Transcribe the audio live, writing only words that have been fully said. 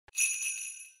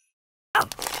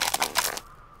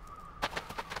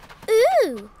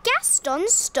Oh, Gaston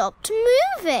stopped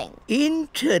moving.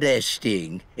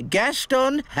 Interesting.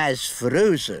 Gaston has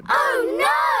frozen. Oh,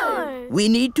 no! We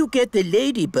need to get the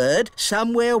ladybird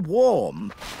somewhere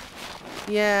warm.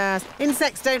 Yes,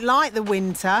 insects don't like the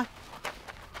winter.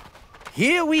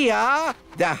 Here we are,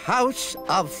 the house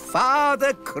of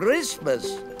Father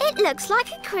Christmas. It looks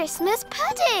like a Christmas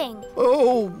pudding.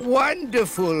 Oh,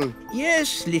 wonderful.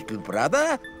 Yes, little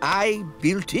brother, I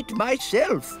built it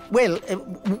myself. Well,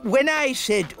 when I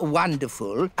said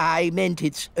wonderful, I meant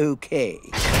it's okay.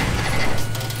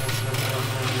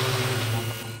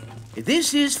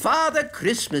 This is Father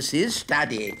Christmas's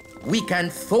study. We can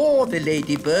thaw the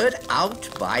ladybird out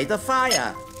by the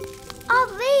fire. Are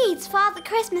these Father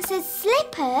Christmas's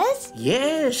slippers?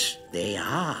 Yes, they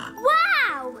are.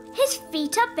 Wow! His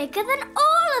feet are bigger than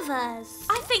all of us.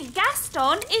 I think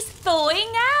Gaston is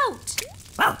thawing out.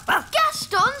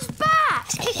 Gaston's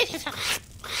back!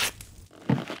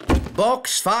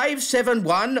 Box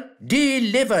 571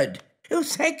 delivered. Oh,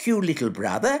 thank you, little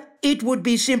brother. It would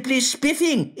be simply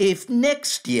spiffing if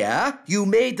next year you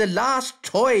made the last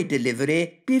toy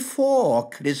delivery before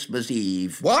Christmas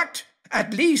Eve. What?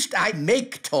 At least I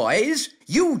make toys.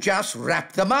 You just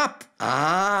wrap them up.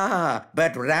 Ah,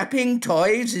 but wrapping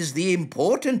toys is the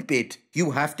important bit.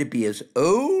 You have to be as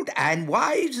old and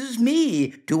wise as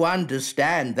me to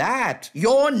understand that.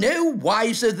 You're no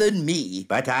wiser than me,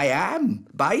 but I am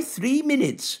by 3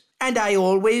 minutes. And I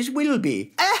always will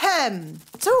be. Ahem!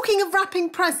 Talking of wrapping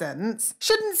presents,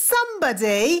 shouldn't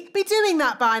somebody be doing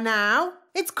that by now?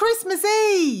 It's Christmas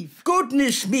Eve.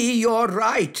 Goodness me, you're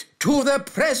right. To the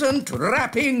present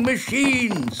wrapping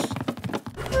machines.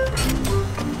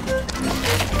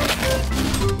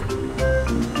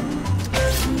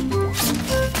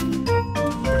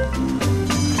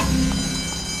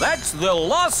 That's the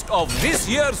last of this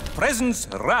year's presents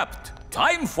wrapped.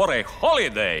 Time for a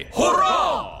holiday.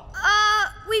 Hurrah!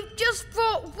 We've just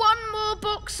brought one more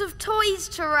box of toys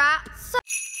to wrap.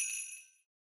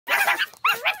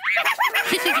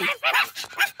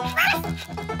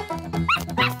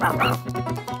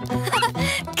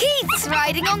 Keith's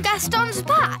riding on Gaston's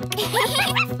back.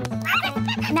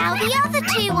 Now the other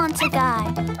two want to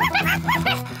go.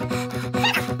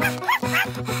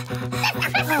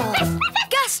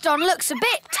 Gaston looks a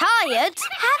bit tired.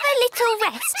 Have a little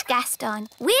rest, Gaston.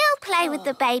 We'll play with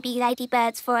the baby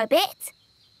ladybirds for a bit.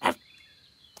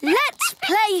 Let's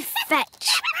play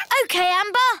fetch. OK,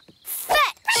 Amber.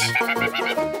 Fetch!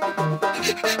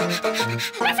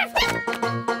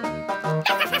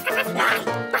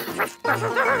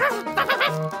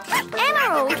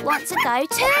 Emerald wants to go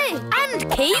too.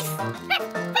 And Keith.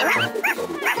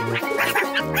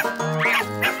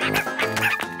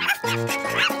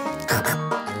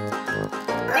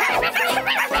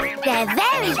 They're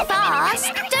very fast.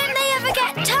 Don't they ever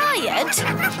get tired?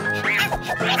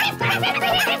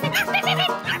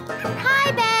 Hi,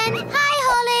 Ben. Hi,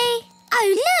 Holly. Oh,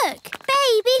 look.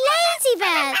 Baby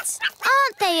ladybirds.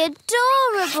 Aren't they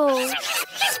adorable?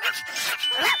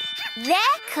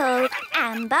 They're called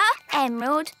Amber,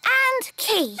 Emerald and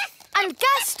Keith. And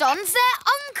Gaston's their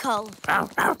uncle.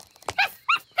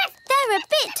 They're a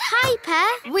bit hyper.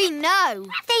 We know.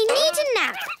 They need a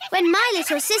nap. When my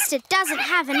little sister doesn't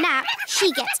have a nap,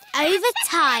 she gets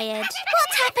overtired.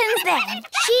 What happens then?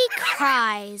 She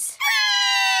cries.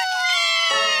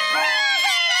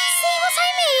 See what I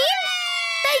mean?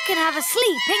 They can have a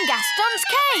sleep in Gaston's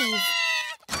cave.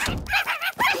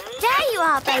 There you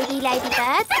are, baby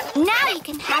ladybird. Now you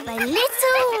can have a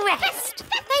little rest.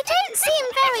 They don't seem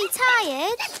very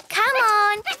tired. Come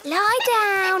on, lie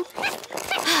down.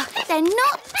 They're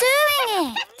not doing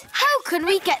it. How can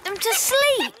we get them to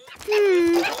sleep?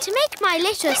 To make my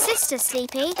little sister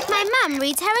sleepy, my mum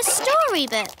reads her a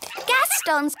storybook.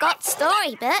 Gaston's got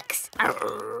storybooks.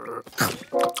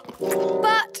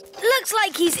 But looks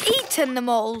like he's eaten them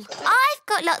all. I've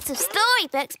got lots of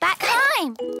storybooks back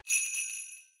home.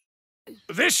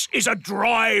 This is a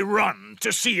dry run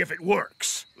to see if it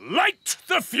works. Light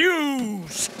the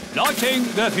fuse! Lighting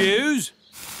the fuse.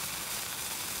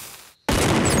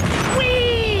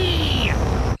 Whee!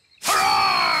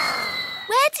 Hurrah!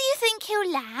 Where do you think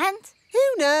he'll land?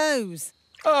 Who knows?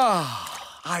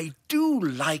 I do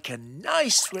like a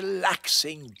nice,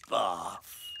 relaxing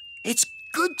bath. It's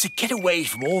good to get away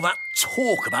from all that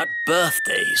talk about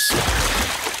birthdays.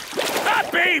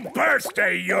 Happy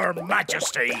birthday, Your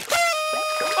Majesty!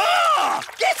 Ah!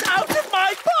 Get out of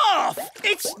my bath!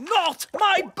 It's not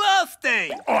my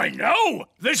birthday! I know!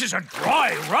 This is a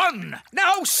dry run!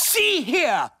 Now see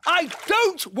here! I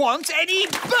don't want any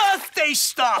birthday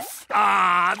stuff!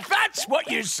 Ah, that's what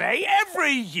you say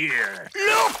every year.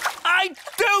 Look! I I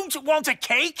don't want a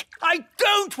cake, I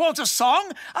don't want a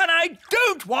song, and I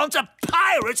don't want a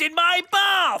pirate in my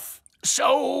bath.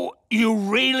 So, you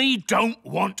really don't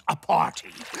want a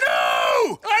party?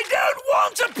 No! I don't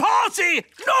want a party!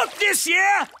 Not this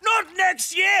year, not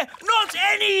next year, not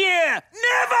any year!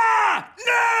 Never!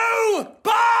 No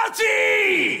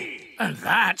party! And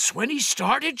that's when he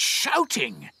started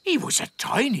shouting. He was a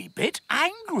tiny bit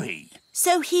angry.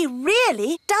 So he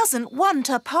really doesn't want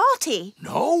a party?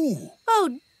 No.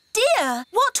 Oh, dear!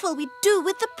 What will we do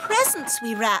with the presents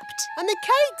we wrapped? And the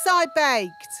cakes I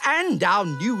baked. And our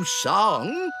new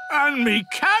song. And me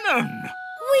cannon.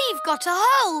 We've got a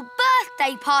whole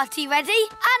birthday party ready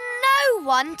and no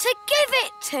one to give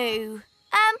it to.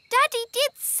 Daddy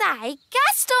did say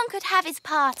Gaston could have his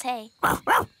party.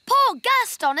 Poor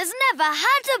Gaston has never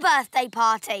had a birthday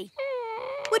party.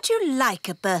 Would you like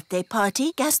a birthday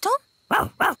party, Gaston?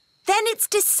 Then it's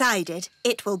decided.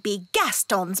 It will be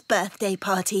Gaston's birthday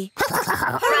party.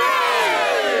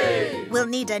 Hooray! We'll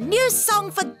need a new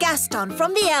song for Gaston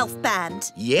from the elf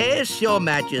band. Yes, Your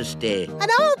Majesty. And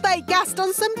I'll bake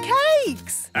Gaston some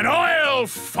cakes. And I'll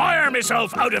fire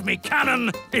myself out of me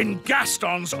cannon in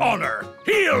Gaston's honour.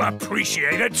 He'll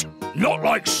appreciate it. Not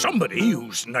like somebody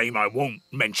whose name I won't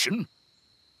mention.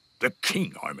 The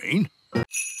king, I mean.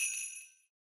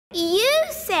 You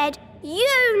said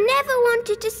you never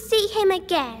wanted to see him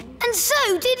again. And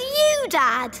so did you,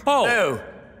 Dad. Oh,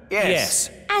 yes.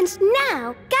 And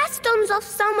now Gaston's off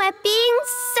somewhere being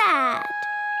sad.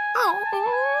 Oh.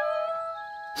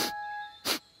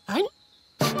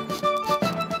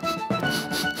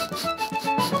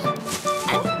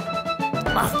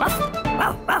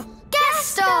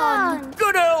 Gaston!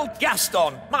 Good old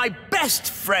Gaston, my best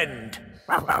friend.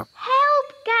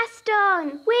 Help,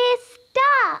 Gaston! We're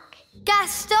stuck!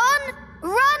 Gaston,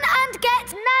 run and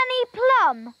get Nanny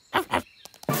Plum!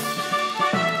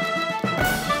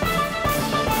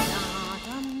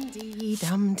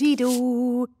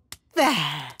 Dum-dee-dum-dee-doo.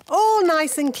 There, all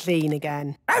nice and clean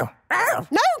again. No,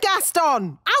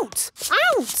 Gaston! Out!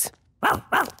 Out!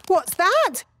 What's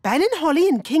that? Ben and Holly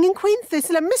and King and Queen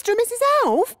Thistle and Mr. and Mrs.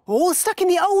 Elf? All stuck in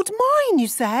the old mine, you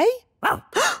say?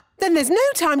 Then there's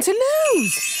no time to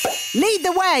lose. Lead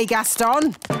the way,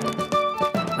 Gaston.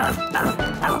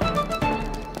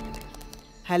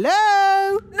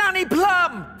 Hello? Nanny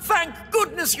Plum, thank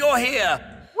goodness you're here.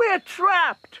 We're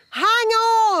trapped. Hang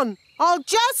on. I'll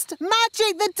just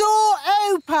magic the door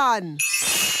open.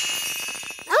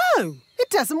 Oh, it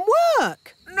doesn't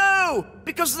work. No,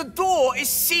 because the door is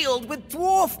sealed with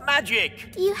dwarf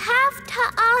magic. You have to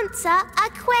answer a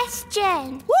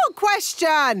question. What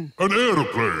question? An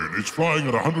aeroplane is flying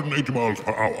at 180 miles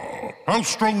per hour. How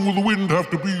strong will the wind have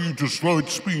to be to slow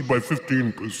its speed by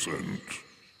 15%?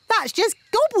 That's just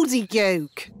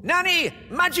gobbledygook. Nanny,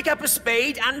 magic up a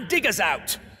spade and dig us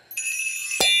out.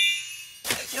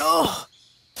 Oh.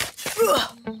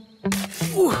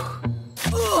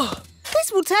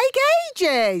 This will take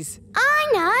ages. I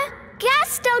know.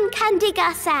 Gaston can dig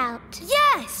us out.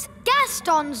 Yes,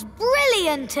 Gaston's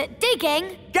brilliant at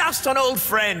digging. Gaston, old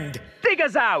friend, dig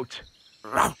us out.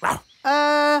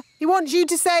 He wants you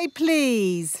to say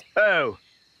please. Oh,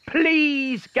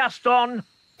 please, Gaston.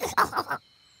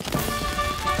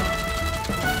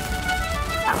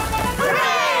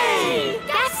 Hooray!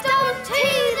 Gaston to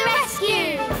the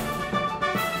rescue!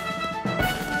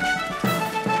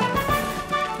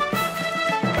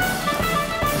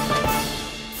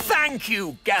 Thank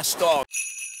you, Gaston.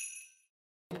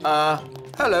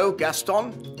 Hello,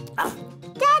 Gaston.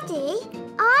 Daddy,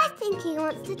 I think he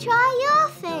wants to try your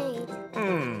food.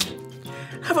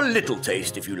 Have a little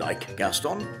taste if you like,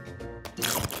 Gaston.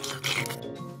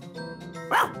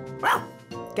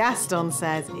 Gaston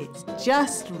says it's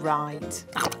just right.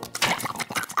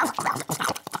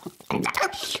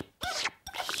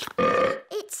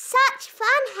 It's such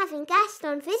fun having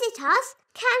Gaston visit us.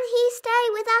 Can he stay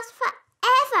with us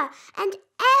forever and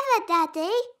ever,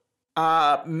 Daddy?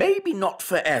 Maybe not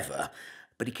forever,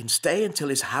 but he can stay until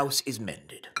his house is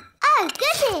mended. Oh,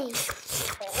 goody!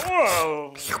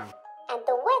 Whoa! And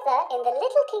the weather in the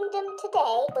Little Kingdom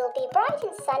today will be bright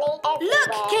and sunny everywhere.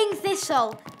 Look, King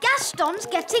Thistle, Gaston's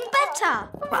getting better.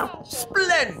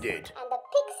 Splendid! And the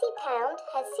Pixie Pound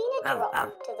has seen a drop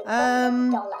to the $1.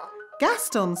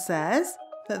 Gaston says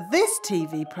that this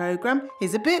TV programme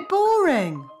is a bit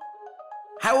boring.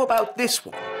 How about this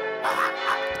one?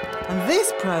 And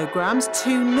this programme's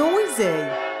too noisy.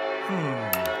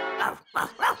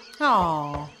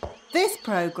 Aw, this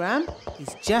programme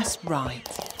is just right.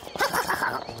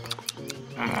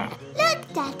 Look,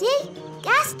 Daddy,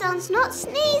 Gaston's not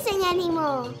sneezing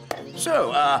anymore.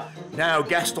 So, now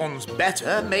Gaston's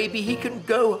better, maybe he can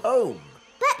go home.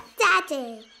 But,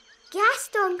 Daddy,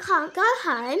 Gaston can't go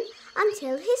home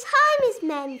until his home is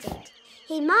mended.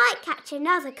 He might catch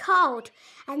another cold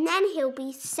and then he'll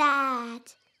be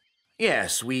sad.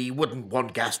 Yes, we wouldn't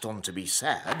want Gaston to be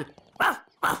sad.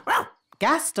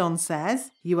 Gaston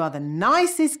says you are the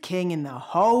nicest king in the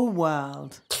whole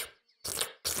world.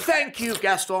 Thank you,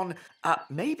 Gaston.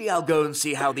 Maybe I'll go and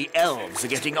see how the elves are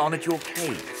getting on at your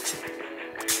cave.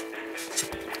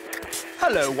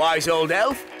 Hello, wise old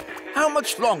elf. How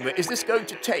much longer is this going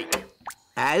to take?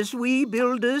 As we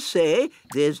builders say,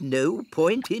 there's no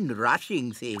point in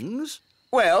rushing things.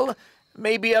 Well,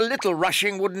 maybe a little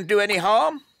rushing wouldn't do any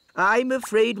harm. I'm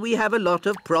afraid we have a lot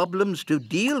of problems to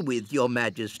deal with, Your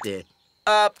Majesty.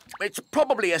 It's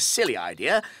probably a silly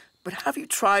idea, but have you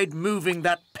tried moving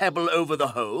that pebble over the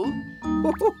hole?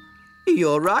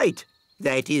 You're right.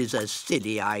 That is a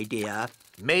silly idea.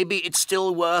 Maybe it's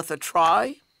still worth a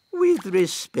try? With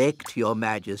respect, Your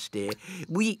Majesty,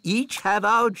 we each have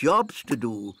our jobs to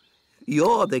do.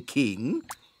 You're the king,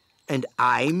 and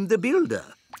I'm the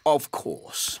builder. Of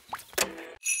course.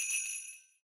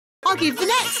 I'll give the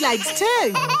next legs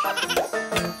too.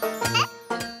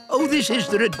 Oh, this is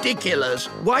ridiculous.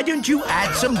 Why don't you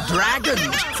add some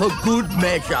dragons for good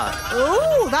measure?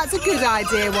 Oh, that's a good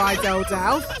idea, wise old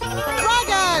elf.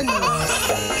 Dragons!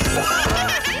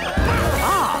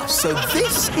 Ah, so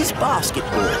this is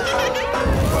basketball.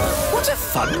 What a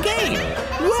fun game.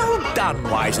 Well done,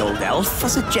 wise old elf, for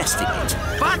suggesting it.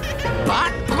 But...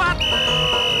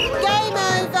 Game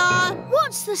over!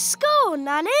 What's the score,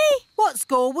 Nanny? What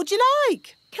score would you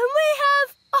like? Can we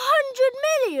have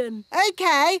 100 million?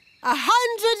 OK,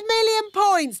 100 million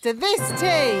points to this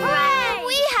team. Hooray!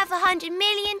 We have 100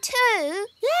 million too.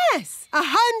 Yes,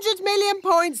 100 million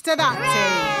points to that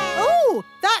team. Oh,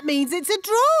 that means it's a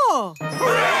draw.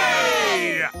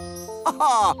 Hooray!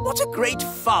 Ah, what a great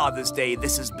Father's Day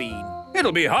this has been.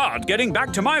 It'll be hard getting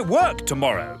back to my work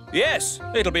tomorrow. Yes,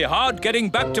 it'll be hard getting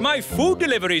back to my food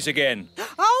deliveries again.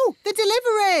 Oh, the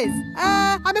deliveries.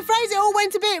 I'm afraid it all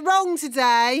went a bit wrong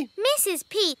today. Mrs.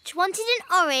 Peach wanted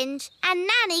an orange and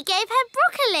Nanny gave her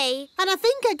broccoli. And I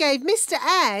think I gave Mr.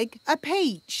 Egg a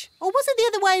peach. Or was it the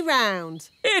other way round?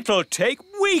 It'll take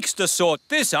weeks to sort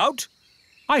this out.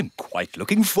 I'm quite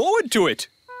looking forward to it.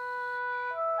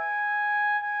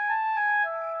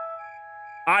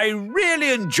 I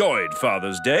really enjoyed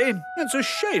Father's Day. It's a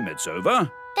shame it's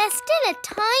over. There's still a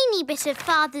tiny bit of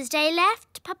Father's Day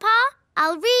left, Papa.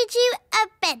 I'll read you a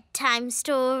bedtime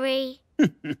story.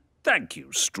 Thank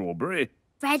you, Strawberry.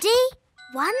 Ready?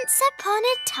 Once upon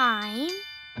a time...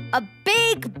 A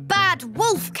big bad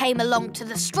wolf came along to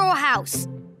the straw house,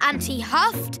 and he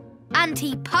huffed and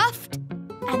he puffed.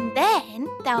 And then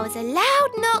there was a loud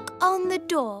knock on the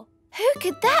door. Who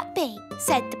could that be?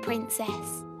 Said the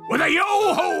princess. With a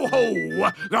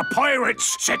yo-ho-ho, the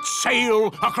pirates set sail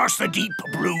across the deep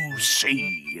blue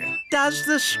sea. Does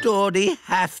the story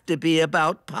have to be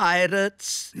about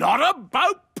pirates? Not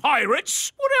about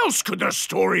pirates. What else could the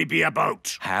story be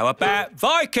about? How about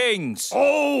Vikings?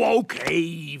 Oh,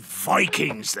 OK,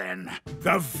 Vikings then.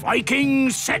 The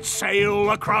Vikings set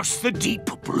sail across the deep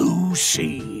blue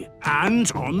sea.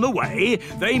 And on the way,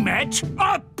 they met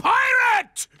a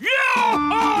pirate!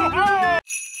 Yo-ho-ho!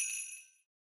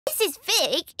 Mrs.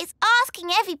 Fig is asking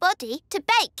everybody to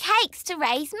bake cakes to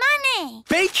raise money.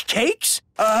 Bake cakes?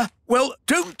 Well,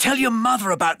 don't tell your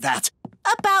mother about that.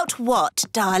 About what,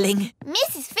 darling?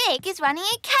 Mrs. Fig is running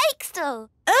a cake stall.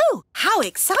 Oh, how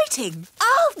exciting.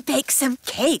 I'll bake some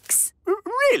cakes.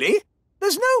 Really?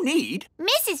 There's no need.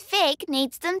 Mrs. Fig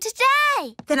needs them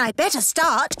today. Then I'd better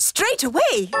start straight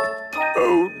away.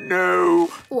 Oh,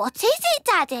 no. What is it,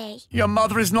 Daddy? Your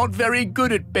mother is not very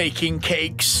good at baking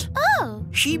cakes. Oh.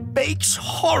 She bakes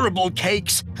horrible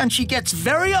cakes, and she gets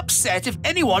very upset if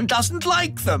anyone doesn't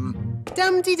like them.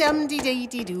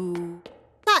 Dum-de-dum-de-dee-dee-doo.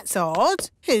 That's odd.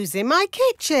 Who's in my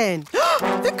kitchen?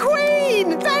 The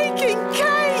Queen! Baking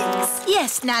cakes!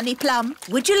 Yes, Nanny Plum.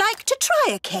 Would you like to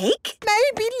try a cake?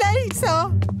 Maybe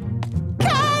later.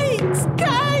 Cakes!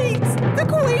 Cakes! The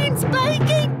Queen's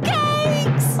baking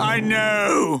cakes! I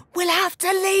know. We'll have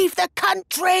to leave the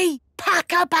country.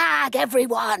 Pack a bag,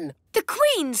 everyone. The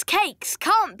Queen's cakes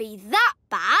can't be that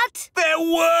bad. They're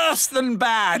worse than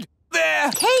bad.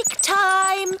 They're... Cake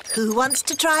time! Who wants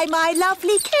to try my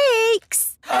lovely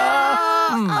cakes?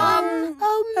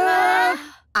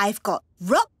 I've got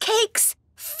rock cakes,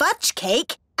 fudge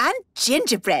cake and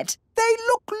gingerbread. They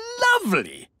look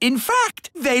lovely. In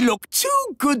fact, they look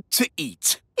too good to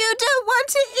eat. You don't want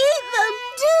to eat them,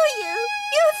 do you?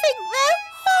 You think they're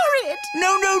horrid!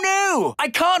 No, no, no! I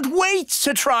can't wait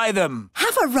to try them!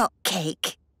 Have a rock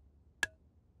cake.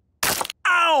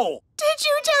 Ow! Did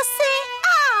you just say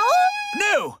ow?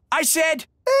 No, I said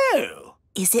oh.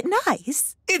 Is it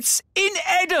nice? It's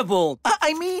inedible.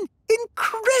 I mean,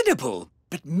 incredible.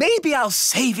 But maybe I'll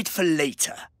save it for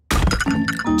later.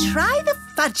 Try the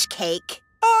fudge cake.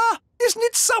 Isn't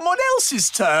it someone else's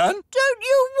turn? Don't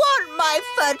you want my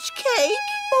fudge cake?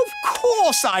 Of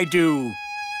course I do.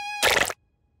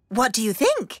 What do you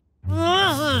think?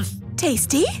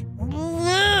 Tasty?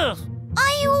 Are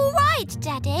you all right,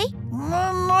 Daddy?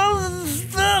 My mouth is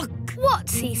stuck.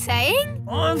 What's he saying?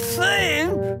 I'm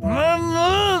saying my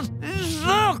mouth is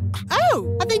stuck.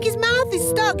 Oh, I think his mouth is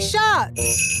stuck shut.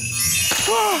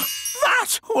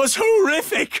 That was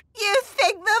horrific. You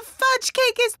think the fudge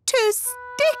cake is too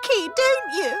sticky,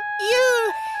 don't you?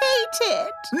 You hate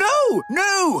it.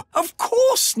 No, of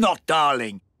course not,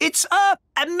 darling. It's,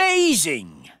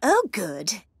 amazing. Oh,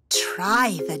 good.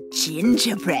 Try the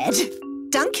gingerbread.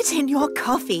 Dunk it in your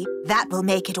coffee. That will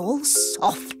make it all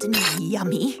soft and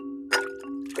yummy.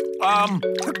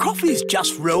 The coffee's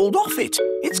just rolled off it.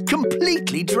 It's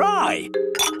completely dry.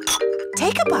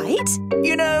 Take a bite.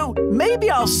 You know, maybe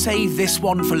I'll save this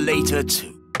one for later,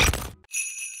 too.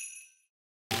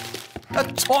 A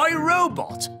toy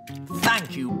robot.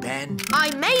 Thank you, Ben.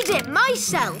 I made it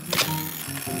myself.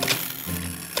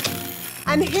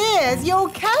 And here's your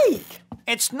cake.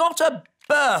 It's not a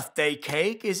birthday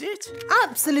cake, is it?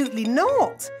 Absolutely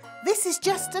not. This is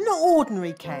just an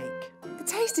ordinary cake. The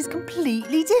taste is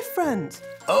completely different.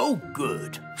 Oh,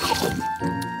 good.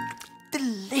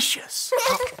 Delicious.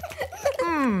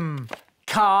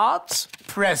 Cards,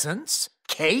 presents,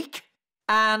 cake,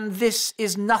 and this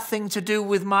is nothing to do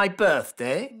with my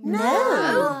birthday?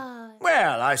 No.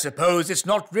 Well, I suppose it's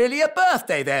not really a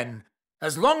birthday then,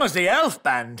 as long as the elf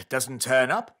band doesn't turn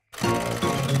up.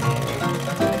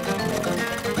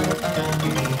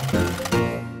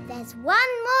 There's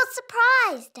one more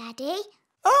surprise, Daddy.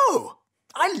 Oh,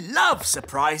 I love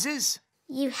surprises.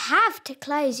 You have to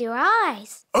close your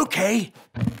eyes. OK.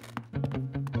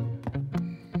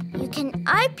 You can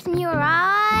open your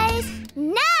eyes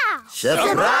now.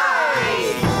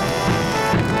 Surprise!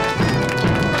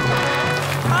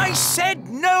 I said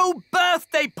no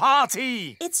birthday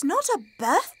party! It's not a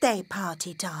birthday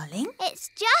party, darling. It's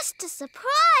just a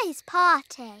surprise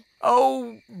party.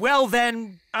 Oh, well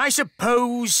then, I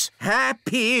suppose...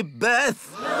 Happy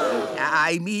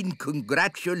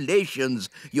congratulations,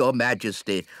 Your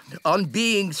Majesty, on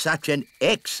being such an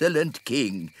excellent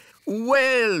king.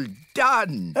 Well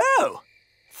done. Oh,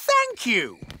 thank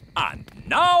you. And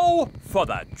now for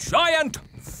the giant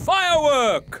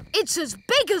firework! It's as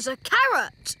big as a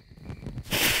carrot.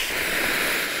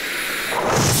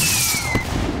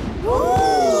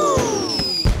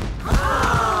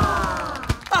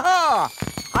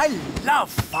 I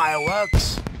love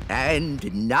fireworks.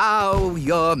 And now,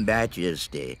 Your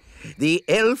Majesty, the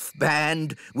elf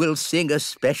band will sing a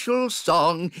special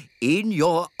song in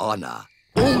your honour.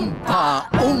 Oompa,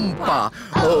 oompa,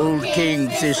 old King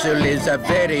Thistle is a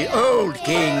very old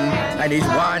king, and he's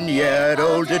 1 year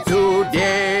older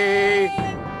today.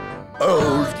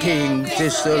 Old King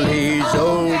Thistle, he's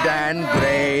old and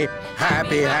grey.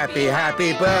 Happy, happy,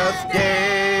 happy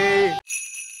birthday.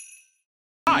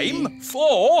 Time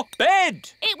for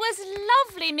bed! It was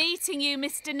lovely meeting you,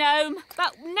 Mr. Gnome,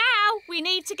 but now we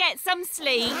need to get some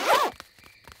sleep.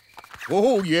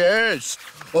 Oh, yes.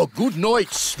 A good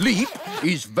night's sleep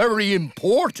is very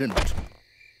important.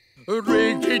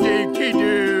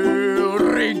 Rinky-dinky-doo,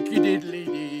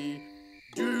 rinky-diddly-dee,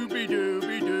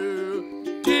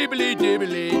 dooby-dooby-doo,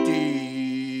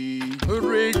 dibbly-dibbly-dee,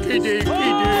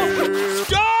 rinky-dinky-doo.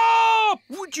 Stop!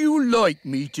 Would you like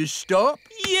me to stop?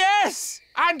 Yes!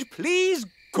 And please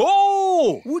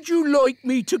go! Would you like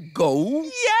me to go?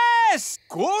 Yes!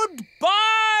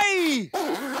 Goodbye!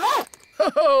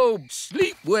 Oh,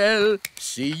 sleep well.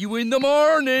 See you in the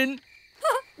morning.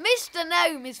 Mr.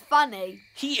 Gnome is funny.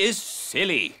 He is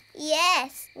silly.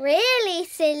 Yes, really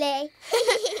silly.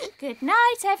 Good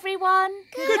night, everyone.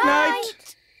 Good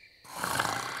night.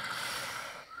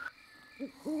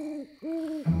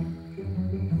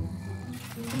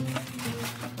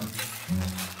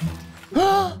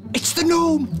 It's the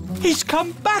gnome. He's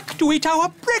come back to eat our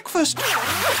breakfast.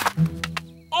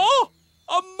 Oh,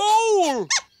 a mole!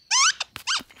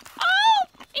 Oh,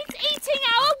 it's eating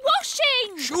our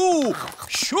washing. Shoo!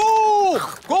 Shoo!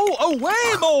 Go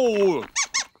away, mole!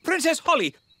 Princess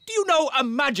Holly, do you know a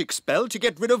magic spell to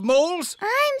get rid of moles?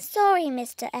 I'm sorry,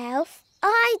 Mr. Elf.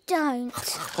 I don't.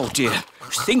 Oh, dear.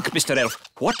 Think, Mr. Elf.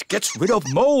 What gets rid of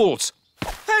moles?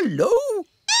 Hello?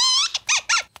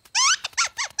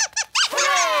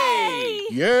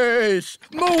 Yes,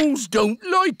 moles don't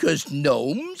like us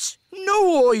gnomes.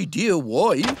 No idea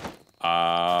why.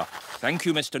 Thank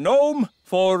you, Mr. Gnome,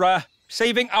 for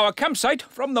saving our campsite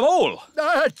from the mole.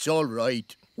 That's all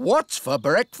right. What's for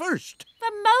breakfast?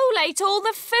 The mole ate all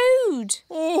the food.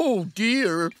 Oh,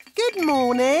 dear. Good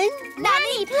morning.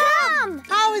 Nanny Plum!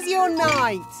 How was your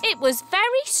night? It was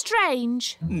very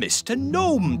strange. Mr.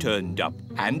 Gnome turned up,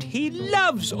 and he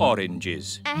loves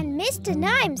oranges. And Mr.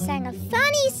 Gnome sang a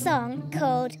funny song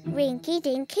called Rinky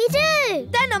Dinky Doo.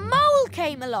 Then a mole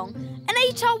came along and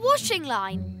ate our washing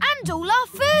line and all our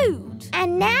food.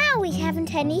 And now we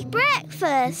haven't any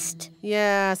breakfast.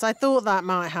 Yes, I thought that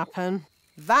might happen.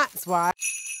 That's why...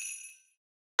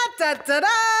 Da-da-da!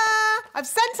 I've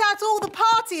sent out all the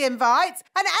party invites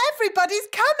and everybody's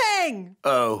coming.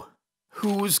 Oh,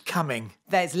 who's coming?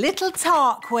 There's little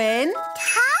Tarquin.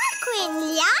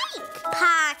 Tarquin like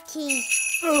party.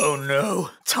 Oh no,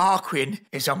 Tarquin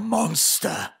is a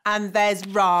monster. And there's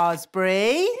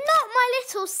Raspberry. Not my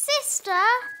little sister.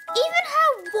 Even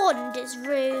her wand is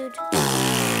rude.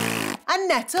 And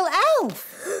Nettle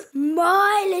Elf.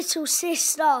 My little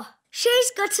sister.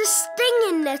 She's got a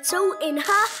stinging nettle in her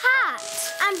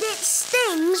hat, and it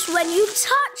stings when you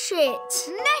touch it.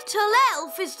 Nettle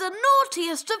Elf is the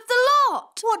naughtiest of the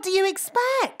lot. What do you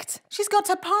expect? She's got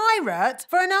a pirate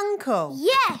for an uncle.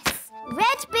 Yes,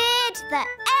 Redbeard the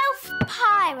elf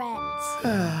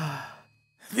pirate.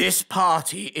 This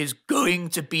party is going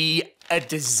to be a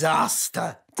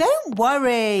disaster. Don't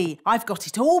worry, I've got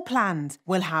it all planned.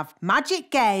 We'll have magic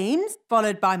games,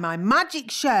 followed by my magic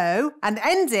show, and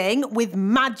ending with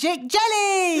magic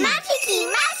jelly. Magicy,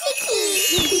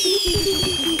 magicy.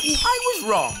 I was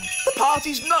wrong. The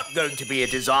party's not going to be a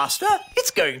disaster.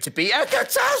 It's going to be a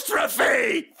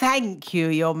catastrophe. Thank you,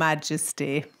 Your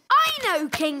Majesty. I know,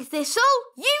 King Thistle.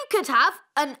 You could have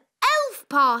an elf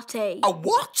party. A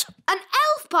what? An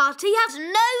elf party has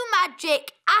no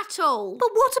magic at all.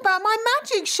 But what about my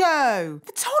magic show?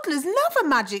 The toddlers love a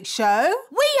magic show.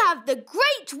 We have the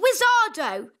Great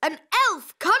Wizardo, an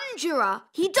elf conjurer.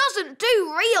 He doesn't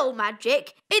do real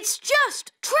magic. It's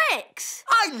just tricks.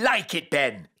 I like it,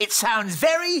 Ben. It sounds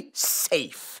very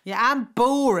safe. Yeah, and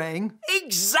boring.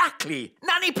 Exactly.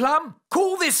 Nanny Plum,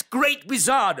 call this Great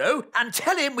Wizardo and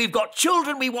tell him we've got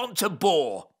children we want to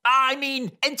bore. I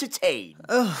mean, entertain.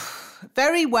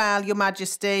 Very well, Your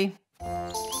Majesty.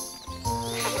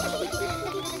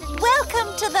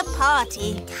 Welcome to the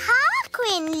party.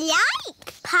 Tarquin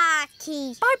like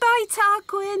party. Bye-bye,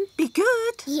 Tarquin. Be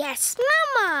good. Yes,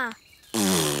 Mama.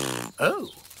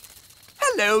 Oh.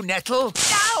 Hello, Nettle.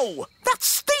 Ow! That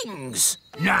stings.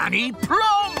 Nanny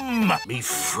Plum! Me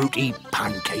fruity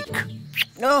pancake.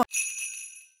 Oh.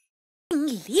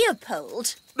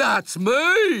 Leopold. That's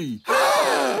me.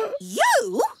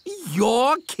 You?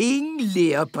 You're King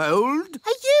Leopold?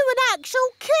 Are you an actual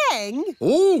king?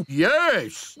 Oh,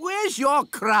 yes. Where's your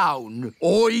crown?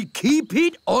 I keep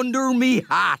it under me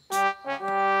hat.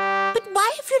 But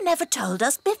why have you never told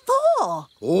us before?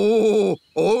 Oh,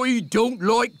 I don't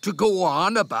like to go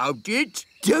on about it.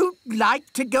 Don't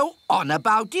like to go on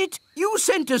about it? You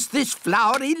sent us this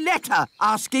flowery letter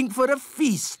asking for a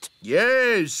feast.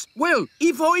 Yes. Well,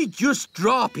 if I just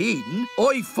drop in,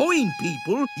 I find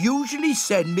people usually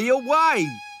send me away.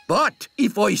 But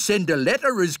if I send a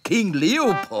letter as King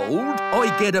Leopold,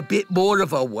 I get a bit more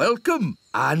of a welcome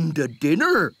and a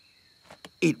dinner.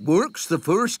 It works the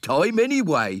first time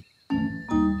anyway.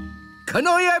 Can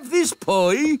I have this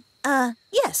pie?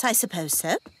 Yes, I suppose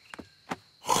so.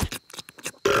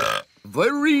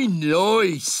 Very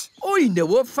nice. I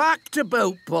know a fact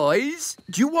about pies.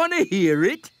 Do you want to hear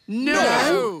it?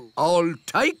 No. I'll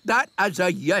take that as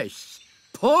a yes.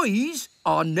 Pies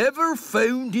are never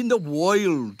found in the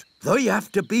wild. They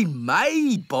have to be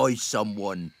made by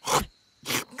someone.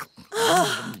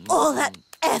 All that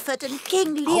effort and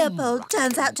King Leopold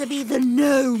turns out to be the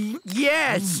gnome.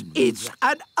 Yes, it's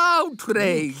an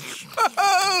outrage.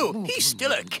 Oh, he's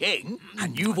still a king.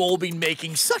 And you've all been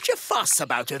making such a fuss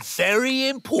about a very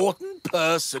important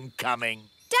person coming.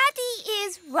 Daddy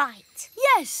is right.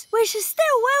 Yes, we should still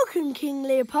welcome King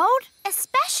Leopold.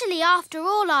 Especially after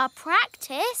all our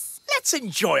practice. Let's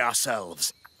enjoy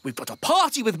ourselves. We've got a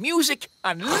party with music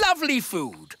and lovely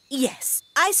food. Yes,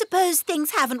 I suppose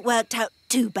things haven't worked out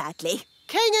too badly.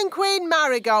 King and Queen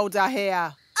Marigold are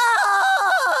here.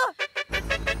 Ah!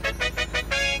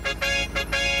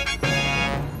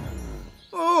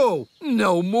 Oh,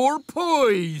 no more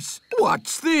pies.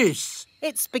 What's this?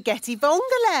 It's spaghetti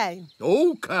vongole.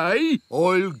 OK,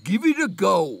 I'll give it a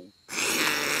go.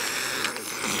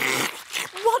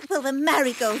 What will the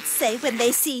marigolds say when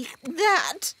they see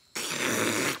that?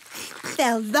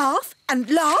 They'll laugh and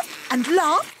laugh and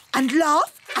laugh and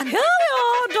laugh and... Here we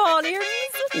are,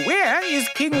 darlings. Where is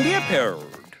King Leopold?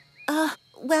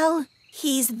 Well,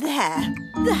 he's there.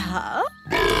 There?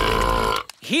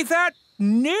 He's that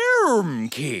Gnome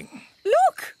King.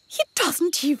 Look, he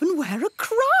doesn't even wear a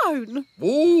crown.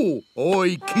 Oh,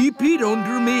 I keep it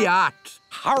under me hat.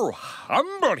 How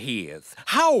humble he is.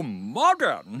 How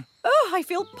modern. Oh, I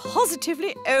feel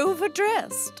positively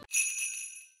overdressed.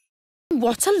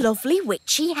 What a lovely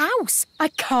witchy house. I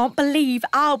can't believe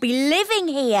I'll be living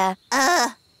here.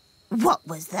 What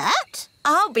was that?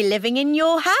 I'll be living in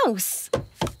your house.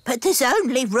 But there's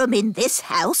only room in this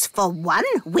house for one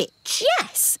witch.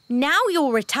 Yes. Now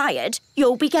you're retired,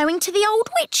 you'll be going to the old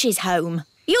witch's home.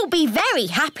 You'll be very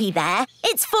happy there.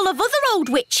 It's full of other old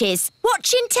witches,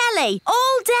 watching telly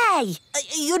all day.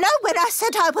 You know, when I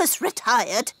said I was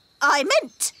retired, I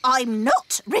meant I'm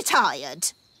not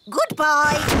retired.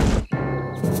 Goodbye.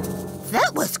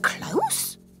 That was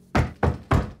close.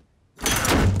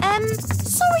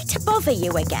 Sorry to bother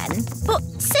you again, but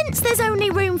since there's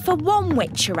only room for one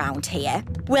witch around here,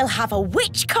 we'll have a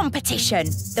witch competition.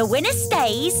 The winner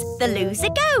stays, the loser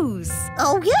goes.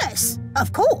 Oh, yes,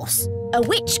 of course. A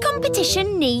witch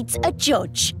competition needs a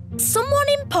judge. Someone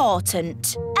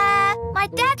important. My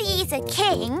daddy is a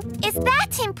king. Is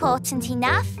that important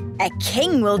enough? A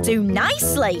king will do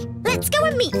nicely. Let's go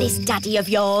and meet this daddy of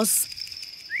yours.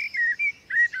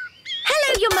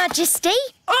 Hello, Your Majesty.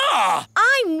 Ah!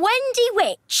 I'm Wendy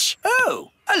Witch.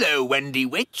 Oh, hello, Wendy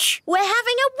Witch. We're having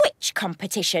a witch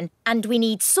competition and we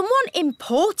need someone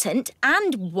important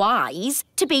and wise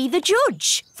to be the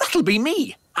judge. That'll be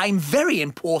me. I'm very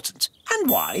important and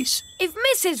wise. If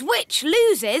Mrs. Witch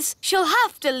loses, she'll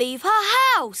have to leave her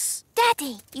house.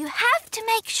 Daddy, you have to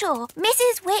make sure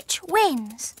Mrs. Witch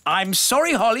wins. I'm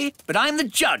sorry, Holly, but I'm the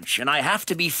judge and I have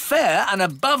to be fair and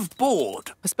above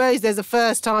board. I suppose there's a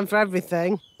first time for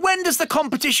everything. When does the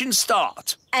competition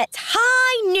start? At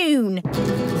high noon.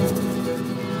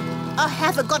 I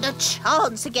haven't got a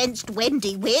chance against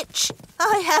Wendy Witch.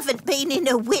 I haven't been in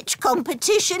a witch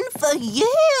competition for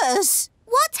years.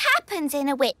 What happens in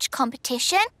a witch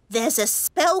competition? There's a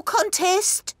spell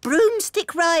contest,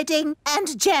 broomstick riding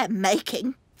and jam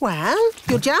making. Well,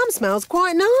 your jam smells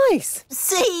quite nice.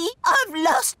 See, I've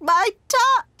lost my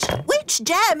touch. Witch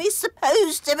jam is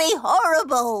supposed to be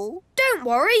horrible. Don't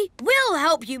worry, we'll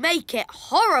help you make it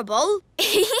horrible.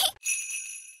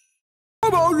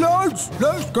 Come on, lads,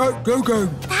 let's go.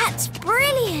 That's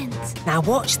brilliant. Now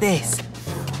watch this.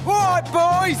 All right,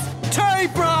 boys, tea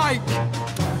break.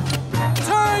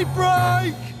 Tea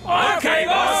break. OK,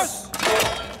 boss.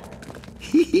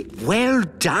 Well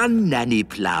done, Nanny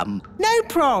Plum. No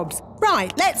probs.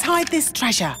 Right, let's hide this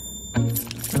treasure.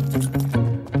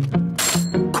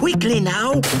 Quickly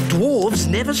now. Dwarves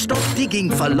never stop digging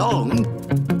for long.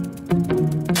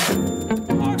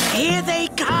 Here they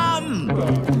come.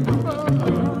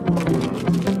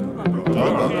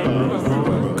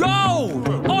 Gold!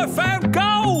 I found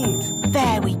gold!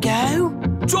 There we go.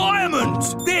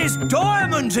 Diamonds! There's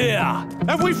diamonds here!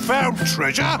 Have we found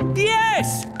treasure?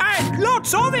 Yes! And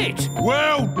lots of it!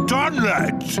 Well done,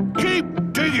 lads.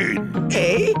 Keep digging.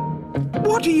 Eh?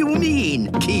 What do you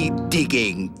mean, keep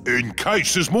digging? In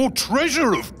case there's more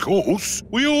treasure, of course.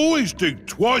 We always dig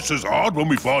twice as hard when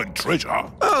we find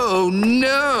treasure. Oh,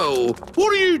 no.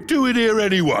 What are you doing here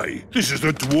anyway? This is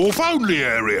the dwarf-only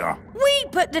area. We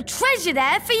put the treasure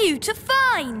there for you to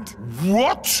find.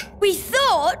 What? We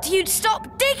thought you'd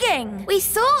stop digging. We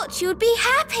thought you'd be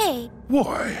happy.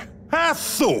 Why? How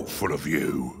thoughtful of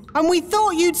you. And we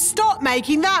thought you'd stop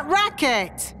making that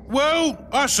racket. Well,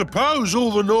 I suppose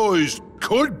all the noise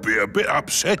could be a bit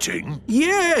upsetting.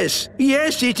 Yes,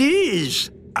 it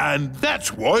is. And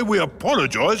that's why we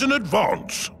apologise in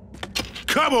advance.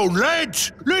 Come on,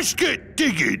 lads, let's get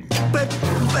digging. But...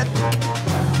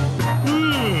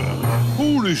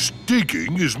 All this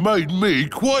digging has made me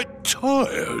quite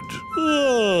tired.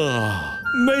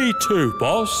 Me too,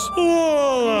 boss.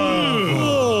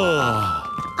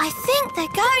 I think they're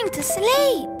going to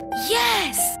sleep.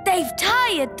 Yes, they've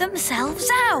tired themselves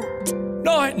out.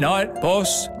 Night-night,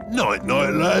 boss.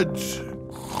 Night-night, lads.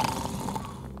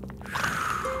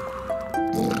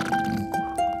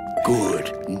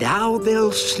 Good. Now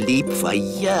they'll sleep for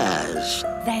years.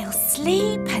 They'll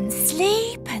sleep and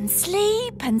sleep and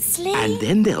sleep and sleep. And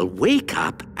then they'll wake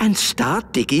up and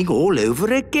start digging all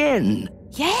over again.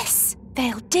 Yes,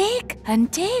 they'll dig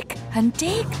and dig and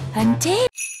dig and dig.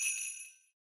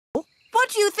 What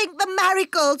do you think the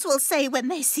marigolds will say when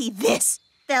they see this?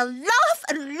 They'll laugh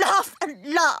and laugh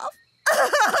and laugh.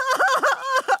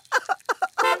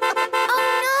 Oh,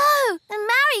 no! The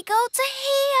marigolds are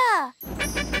here.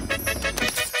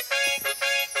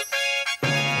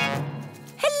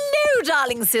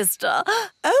 darling sister.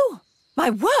 Oh, my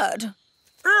word.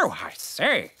 Oh, I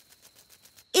say.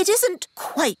 It isn't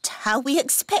quite how we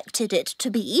expected it to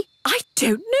be. I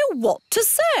don't know what to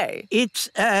say. It's,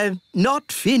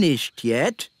 not finished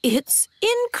yet. It's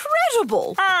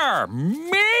incredible.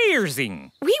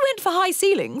 Amazing. We went for high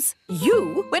ceilings.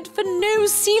 You went for no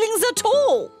ceilings at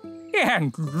all.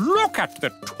 And look at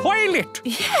the toilet.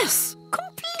 Yes,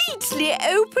 completely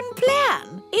open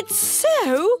plan. It's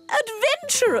so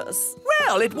adventurous.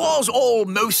 Well, it was all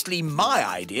mostly my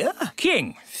idea.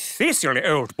 King Thistle,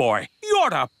 old boy,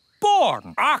 you're a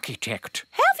born architect.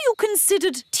 Have you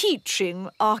considered teaching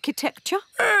architecture?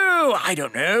 Oh, I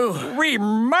don't know. We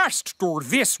must do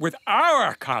this with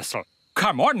our castle.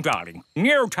 Come on, darling.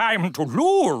 No time to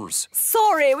lose.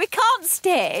 Sorry, we can't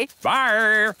stay.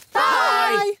 Bye.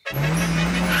 Bye.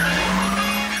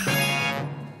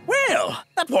 Well,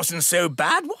 that wasn't so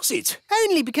bad, was it?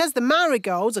 Only because the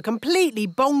marigolds are completely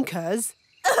bonkers.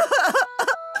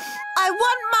 I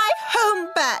want my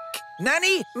home back.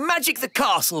 Nanny, magic the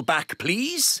castle back,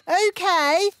 please.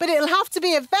 OK, but it'll have to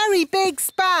be a very big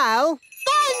spell.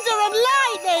 Thunder and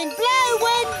lightning, blow,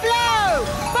 wind, blow.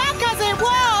 Back as it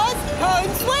was,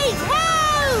 home sweet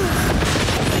home!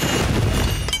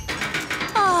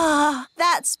 Ah,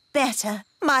 that's better.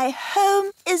 My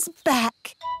home is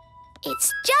back.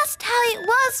 It's just how it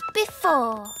was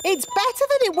before. It's better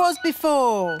than it was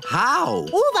before. How?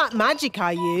 All that magic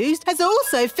I used has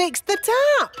also fixed the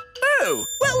tap. Oh,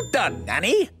 well done,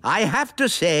 Nanny. I have to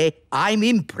say, I'm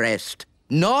impressed.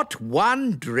 Not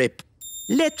one drip.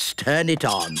 Let's turn it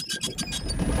on.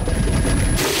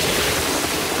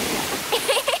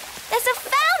 There's a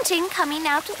fountain coming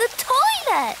out of the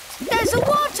toilet. There's a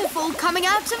waterfall coming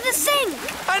out of the sink.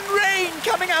 And rain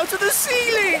coming out of the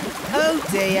ceiling. Oh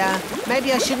dear,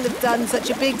 maybe I shouldn't have done such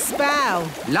a big spell.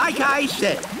 Like I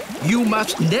said, you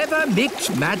must never mix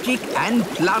magic and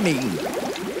plumbing.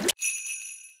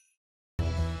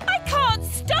 I can't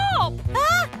stop.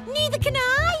 Neither can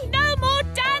I. No more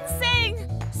dancing.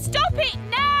 Stop it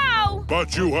now.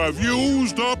 But you have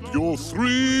used up your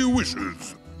 3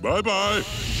 wishes. Bye-bye.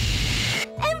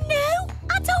 Oh, no.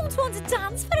 I don't want to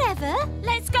dance forever.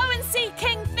 Let's go and see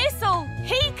King Thistle.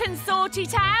 He can sort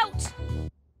it out.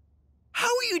 How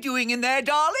are you doing in there,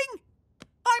 darling?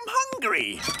 I'm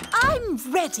hungry. I'm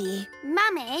ready.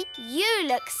 Mummy, you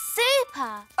look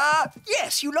super.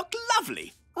 Yes, you look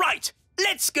lovely. Right,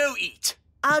 let's go eat.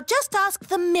 I'll just ask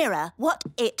the mirror what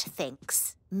it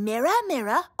thinks. Mirror,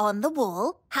 mirror on the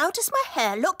wall, how does my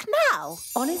hair look now?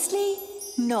 Honestly,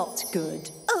 not good.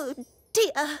 Oh,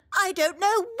 dear, I don't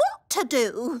know what to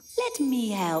do. Let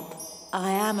me help.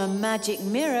 I am a magic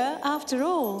mirror after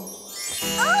all.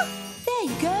 Oh! There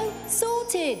you go,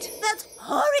 sorted. That's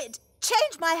horrid.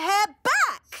 Change my hair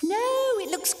back. No, it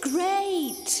looks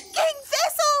great. King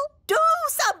Thistle, do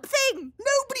something.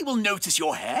 Nobody will notice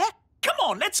your hair. Come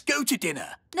on, let's go to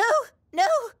dinner. No,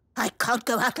 I can't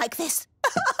go out like this.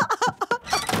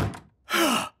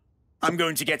 I'm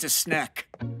going to get a snack.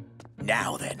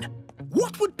 Now then,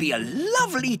 what would be a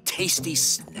lovely, tasty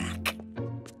snack?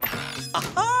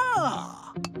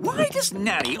 Aha! Why does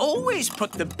Nanny always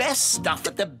put the best stuff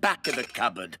at the back of the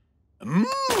cupboard?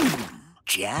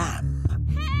 Jam.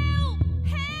 Help!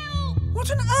 Help!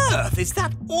 What on earth is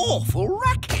that awful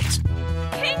racket?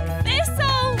 King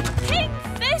Thistle! King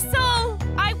Thistle!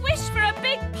 I wished for a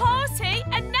big party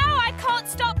and now I can't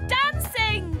stop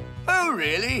dancing. Oh,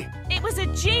 really? It was a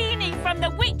genie from the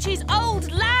witch's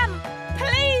old lamp.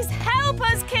 Please help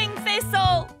us, King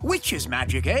Thistle. Witch's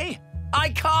magic, eh? I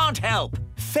can't help.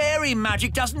 Fairy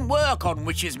magic doesn't work on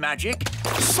witch's magic.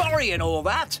 Sorry and all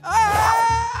that.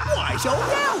 Wise old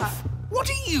elf! What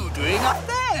are you doing up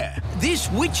there? This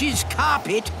witch's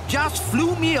carpet just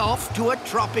flew me off to a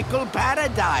tropical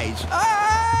paradise.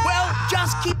 Well,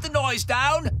 just keep the noise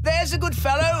down. There's a good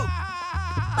fellow.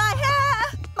 My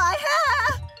hair! My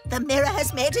hair! The mirror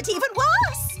has made it even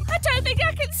worse. I don't think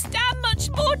I can stand much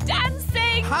more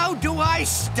dancing. How do I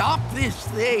stop this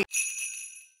thing?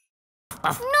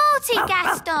 Naughty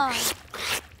Gaston.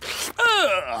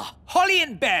 Holly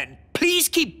and Ben, please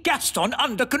keep Gaston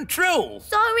under control.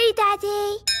 Sorry,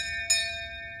 Daddy.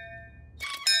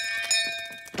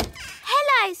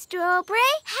 Hello,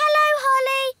 Strawberry. Hello,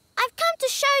 Holly. I've come to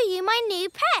show you my new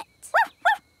pet.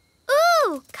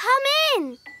 Ooh, come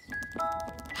in.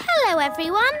 Hello,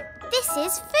 everyone. This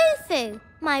is Foo-Foo,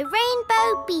 my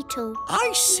rainbow beetle.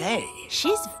 I say.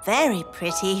 She's very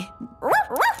pretty.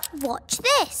 Watch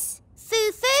this.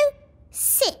 Foo-Foo,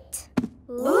 sit.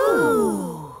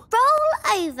 Ooh. Roll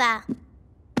over.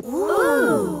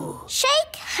 Ooh.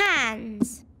 Shake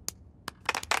hands.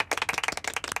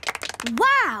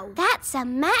 Wow, that That's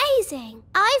amazing.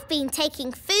 I've been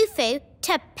taking Fufu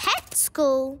to pet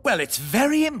school. Well, it's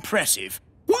very impressive.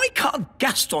 Why can't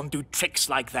Gaston do tricks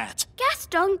like that?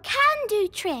 Gaston can do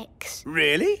tricks.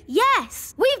 Really?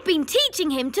 Yes, we've been teaching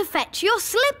him to fetch your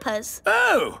slippers.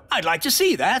 Oh, I'd like to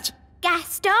see that.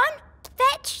 Gaston,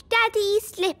 fetch Daddy's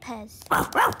slippers.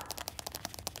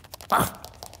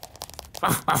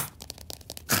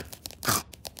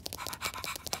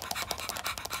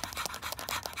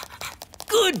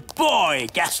 Good boy,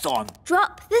 Gaston.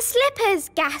 Drop the slippers,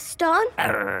 Gaston.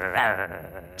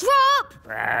 Drop!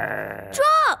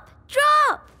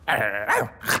 Drop!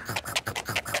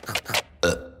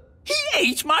 He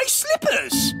ate my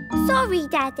slippers. Sorry,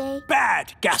 Daddy.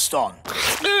 Bad, Gaston.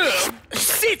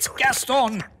 Sit,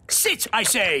 Gaston. Sit, I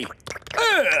say.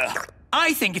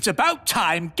 I think it's about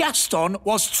time Gaston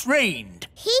was trained.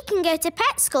 He can go to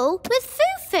pet school with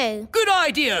Fufu. Good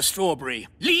idea, Strawberry.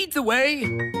 Lead the way.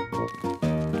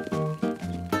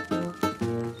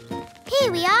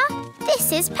 Here we are.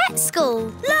 This is pet school.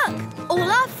 Look,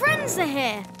 all our friends are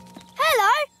here.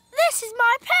 Hello, this is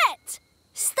my pet,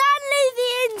 Stanley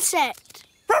the insect.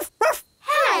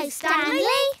 Hello, Stanley.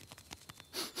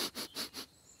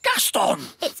 Gaston!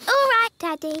 It's all right,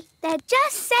 Daddy. They're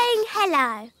just saying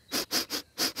hello.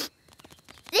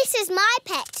 This is my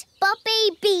pet,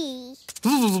 Bobby Bee.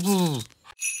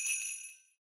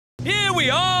 Here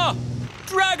we are!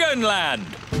 Dragonland!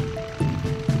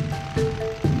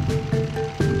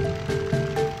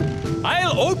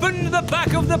 I'll open the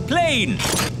back of the plane.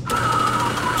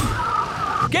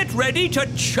 Get ready to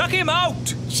chuck him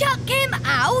out. Chuck him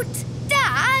out?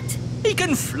 Dad? He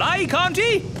can fly, can't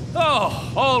he?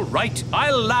 Oh, all right,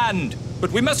 I'll land.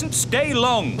 But we mustn't stay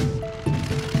long.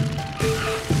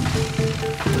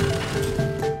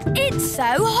 It's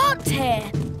so hot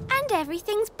here. And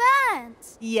everything's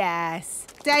burnt. Yes,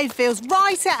 Dave feels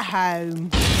right at home.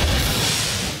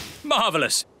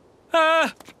 Marvellous.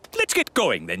 Let's get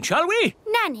going then, shall we?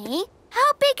 Nanny,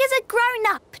 how big is a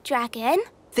grown-up dragon?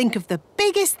 Think of the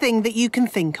biggest thing that you can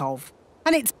think of.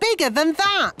 And it's bigger than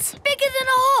that. Bigger than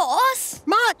a horse?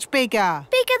 Much bigger.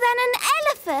 Bigger than an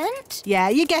elephant? Yeah,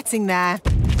 you're getting there.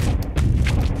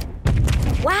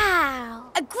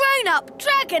 Wow. A grown-up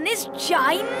dragon is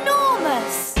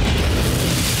ginormous.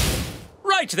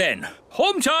 Right then,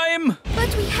 home time.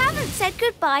 But we haven't said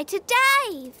goodbye to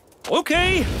Dave.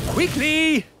 OK,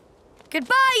 quickly.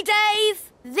 Goodbye,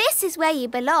 Dave. This is where you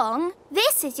belong.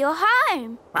 This is your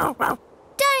home.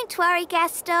 Don't worry,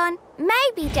 Gaston.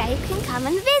 Maybe Dave can come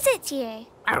and visit you.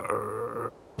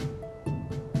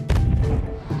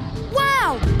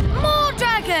 Wow! More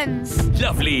dragons!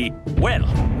 Lovely. Well,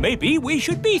 maybe we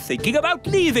should be thinking about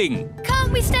leaving.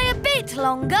 Can't we stay a bit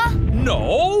longer?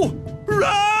 No.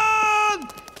 Run!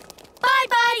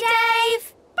 Bye-bye,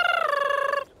 Dave!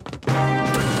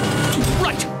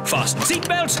 Right, fasten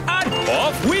seatbelts and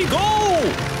off we go!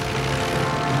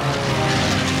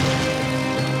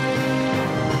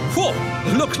 Whoa,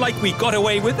 looks like we got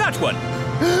away with that one.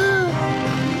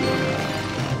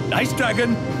 Nice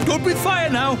dragon. Don't breathe fire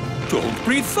now. Don't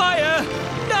breathe fire.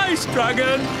 Nice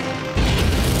dragon.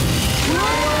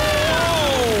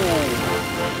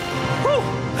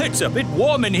 Whoa! It's a bit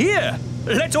warm in here.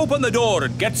 Let's open the door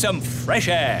and get some fresh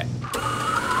air.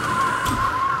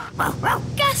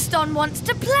 Gaston wants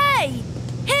to play.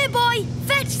 Here, boy,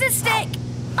 fetch the stick.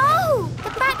 Oh,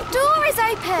 the back door is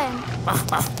open.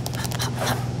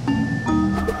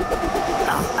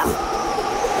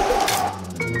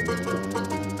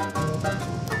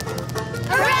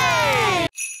 Hooray!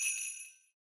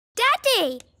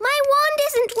 Daddy, my wand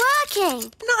isn't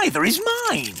working. Neither is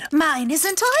mine. Mine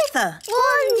isn't either.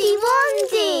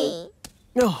 Wandy.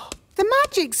 Oh, the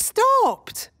magic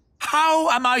stopped. How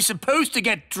am I supposed to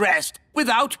get dressed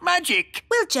without magic?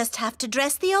 We'll just have to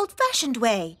dress the old-fashioned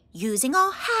way, using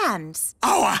our hands.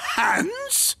 Our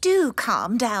hands? Do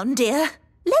calm down, dear.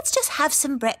 Let's just have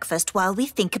some breakfast while we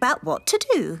think about what to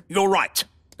do. You're right.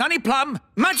 Nanny Plum,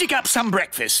 magic up some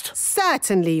breakfast.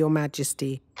 Certainly, Your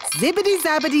Majesty.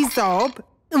 Zibbity-zabbity-zob.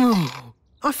 Oh,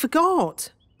 I forgot.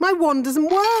 My wand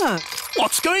doesn't work.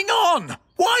 What's going on?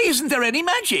 Why isn't there any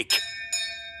magic?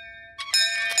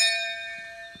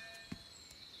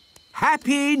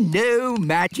 Happy No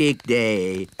Magic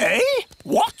Day. Eh?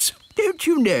 What? Don't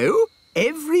you know?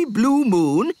 Every blue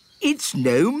moon, it's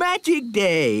No Magic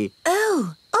Day.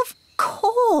 Oh, of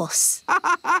course.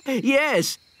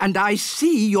 Yes, and I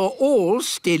see you're all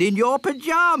still in your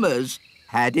pyjamas.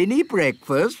 Had any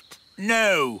breakfast?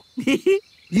 No.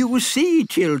 You see,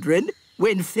 children,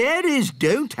 when fairies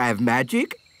don't have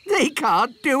magic, they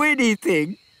can't do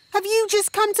anything. Have you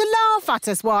just come to laugh at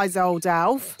us, wise old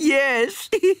elf? Yes.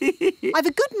 I've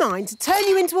a good mind to turn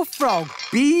you into a frog.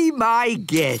 Be my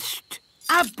guest.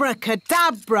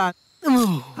 Abracadabra.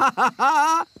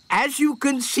 As you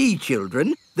can see,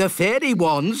 children, the fairy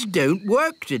wands don't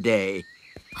work today.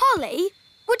 Holly,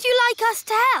 would you like us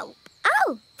to help?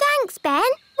 Oh, thanks, Ben.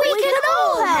 We can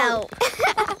all help.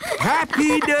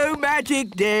 Happy No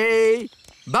Magic Day.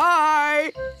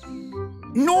 Bye.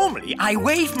 Normally, I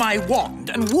wave my wand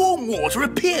and warm water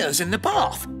appears in the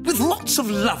bath with lots of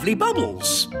lovely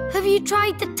bubbles. Have you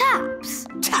tried the taps?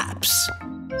 Taps?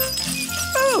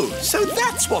 Oh, so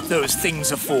that's what those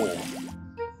things are for.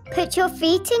 Put your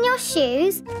feet in your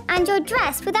shoes and you're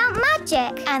dressed without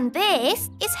magic. And this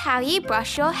is how you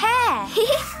brush your hair.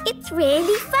 It's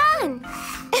really fun.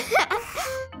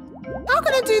 How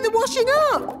can I do the washing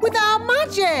up without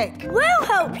magic? We'll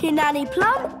help you, Nanny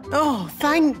Plum. Oh,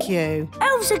 thank you.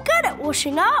 Elves are good at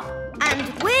washing up.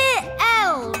 And we're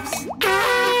elves.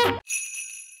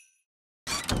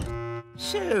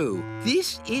 So,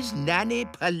 this is Nanny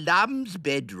Plum's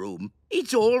bedroom.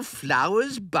 It's all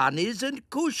flowers, bunnies and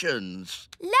cushions.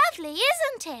 Lovely,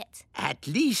 isn't it? At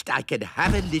least I can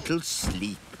have a little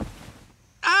sleep.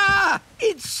 Ah!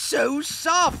 It's so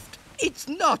soft. It's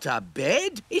not a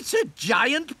bed. It's a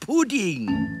giant pudding.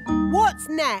 What's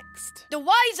next? The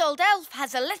wise old elf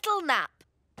has a little nap.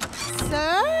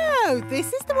 So,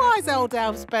 this is the wise old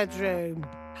elf's bedroom.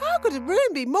 How could a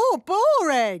room be more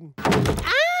boring?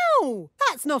 Ow!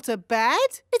 That's not a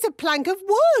bed. It's a plank of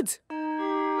wood.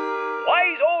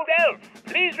 Wise old elf,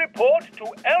 please report to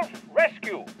Elf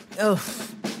Rescue. Ugh.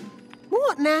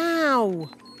 What now?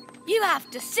 You have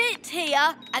to sit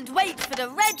here and wait for the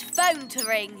red phone to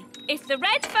ring. If the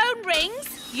red phone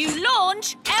rings, you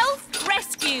launch Elf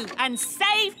Rescue and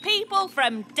save people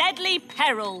from deadly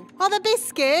peril. Are there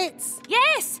biscuits?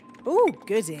 Yes. Oh,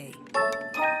 goody.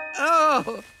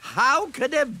 Oh, how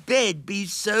can a bed be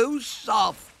so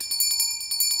soft?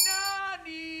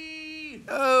 Nanny!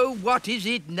 Oh, what is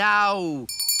it now?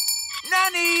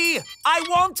 Nanny! I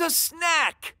want a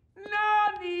snack!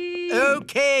 Nanny!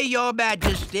 OK, Your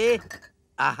Majesty.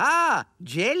 Aha,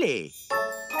 jelly.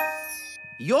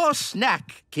 Your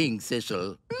snack, King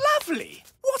Thistle. Lovely.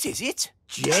 What is it?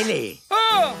 Jelly.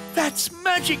 Oh, that's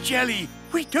magic jelly.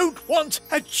 We don't want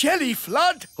a jelly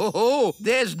flood. Oh,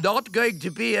 there's not going to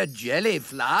be a jelly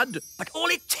flood. But all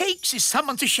it takes is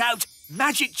someone to shout,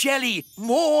 magic jelly,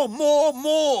 more, more,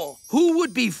 more. Who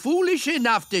would be foolish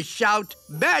enough to shout,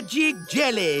 magic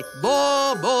jelly,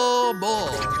 more, more, more?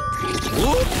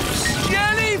 Oops!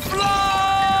 Jelly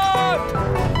flood!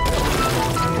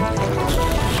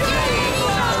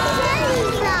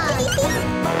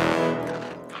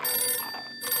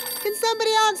 Can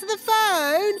somebody answer the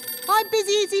phone? I'm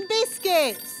busy eating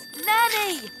biscuits.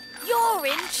 Nanny, you're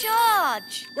in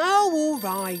charge. Oh, all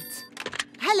right.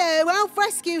 Hello, Elf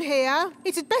Rescue here.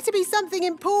 It had better be something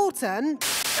important.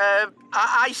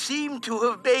 I seem to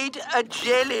have made a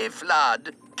jelly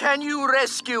flood. Can you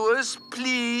rescue us,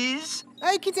 please?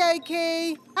 Okie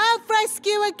dokie. Elf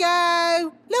Rescue a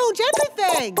go. Launch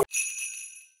everything.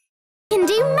 Can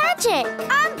do magic.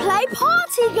 And play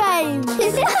party games.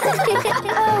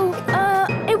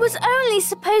 It was only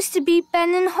supposed to be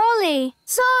Ben and Holly.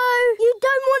 So, you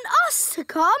don't want us to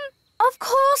come? Of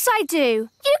course I do.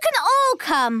 You can all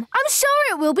come. I'm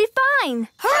sure it will be fine.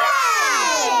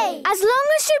 Hooray! As long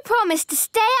as you promise to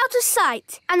stay out of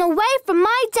sight and away from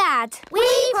my dad.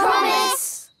 We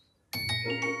promise.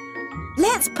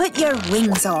 Let's put your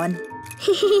wings on.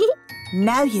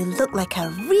 Now you look like a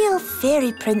real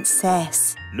fairy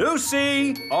princess.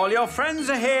 Lucy, all your friends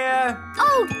are here.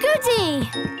 Oh, goody.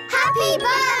 Happy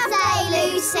birthday,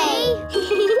 Lucy.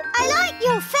 I like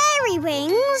your fairy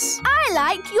wings. I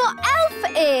like your elf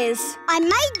ears. I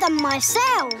made them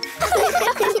myself.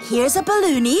 Here's a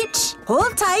balloon each.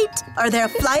 Hold tight or they'll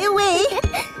fly away.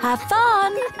 Have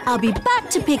fun. I'll be back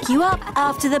to pick you up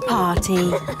after the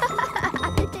party.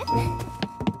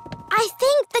 I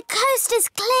think the coast is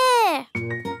clear.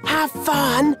 Have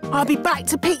fun. I'll be back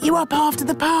to pick you up after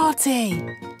the party.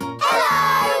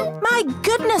 Hello! My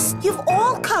goodness, you've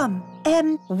all come.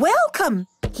 Welcome.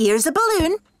 Here's a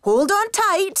balloon. Hold on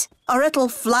tight or it'll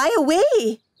fly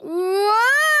away.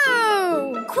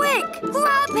 Whoa! Quick,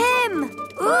 grab him.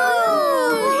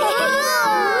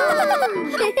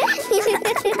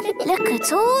 Look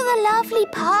at all the lovely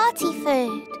party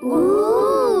food.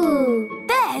 Ooh!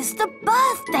 There's the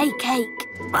birthday cake.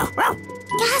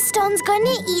 Gaston's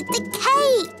gonna eat the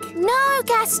cake. No,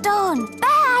 Gaston.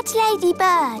 Bad,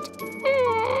 Ladybird.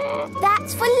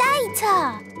 That's for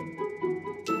later.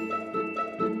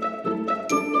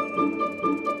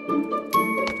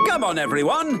 Come on,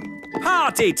 everyone.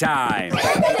 Party time!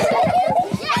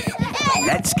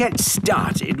 Let's get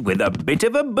started with a bit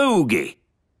of a boogie.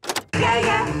 I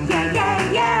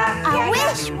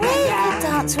wish we could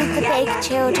dance with the big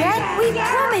children. We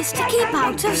promised to keep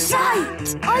out of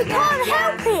sight. I can't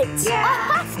help it. I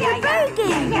have to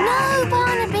boogie. No,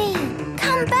 Barnaby.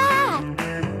 Come back.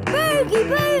 Boogie,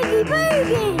 boogie,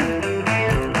 boogie.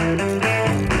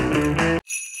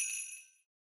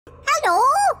 Hello.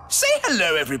 Say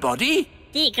hello, everybody.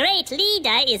 The great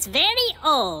leader is very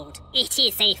old. It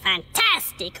is a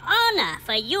fantastic honor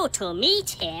for you to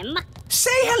meet him.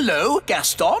 Say hello,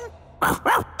 Gaston.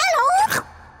 Hello.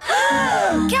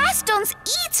 Gaston's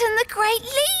eaten the great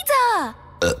leader.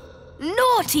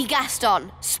 Naughty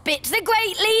Gaston. Spit the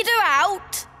great leader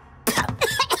out.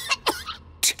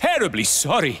 Terribly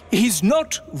sorry. He's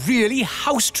not really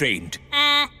house-trained.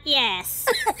 Yes.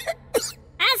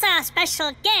 As our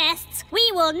special guests,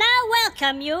 we will now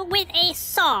welcome you with a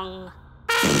song.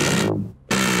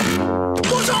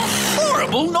 What a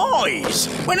horrible noise!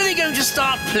 When are they going to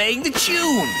start playing the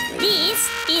tune? This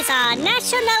is our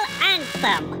national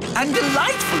anthem. And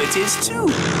delightful it is too.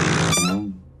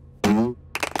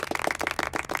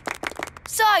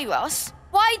 Cyrus,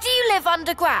 why do you live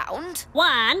underground?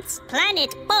 Once,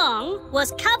 Planet Bong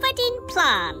was covered in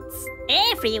plants.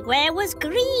 Everywhere was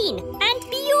green and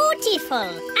beautiful,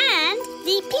 and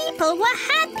the people were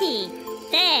happy.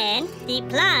 Then the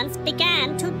plants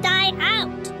began to die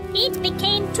out. It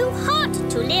became too hot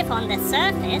to live on the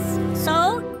surface,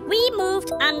 so we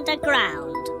moved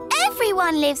underground.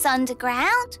 Everyone lives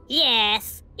underground.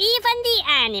 Yes, even the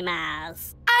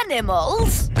animals.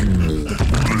 Animals?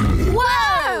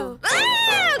 Whoa!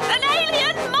 An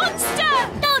alien monster!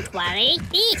 Don't worry,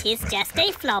 it is just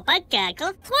a flobber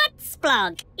gurgle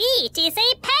thwutsplog. It is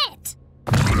a pet.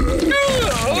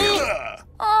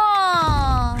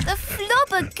 Oh, the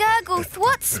flobber gurgle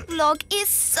thwutsplog is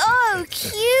so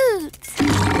cute.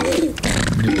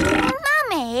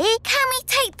 Mummy, can we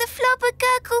take the flobber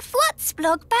gurgle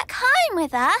thwutsplog back home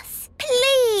with us?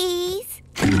 Please?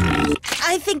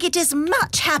 I think it is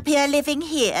much happier living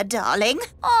here, darling.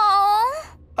 Oh.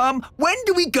 When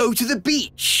do we go to the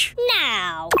beach?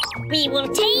 Now, we will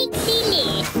take the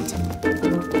lift.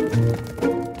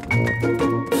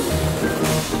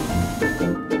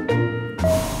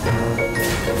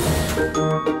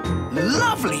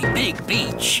 Lovely big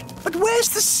beach. But where's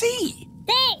the sea?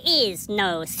 There is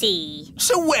no sea.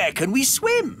 So where can we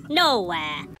swim?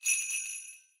 Nowhere.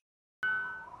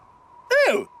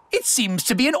 Oh, it seems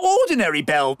to be an ordinary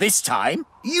bell this time.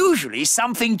 Usually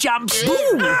something jumps...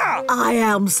 Ah! I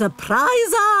am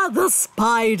Surpriser the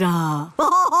spider.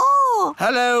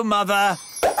 Hello, Mother.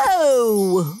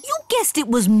 Oh, you guessed it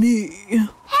was me.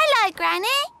 Hello, Granny.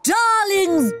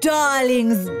 Darlings,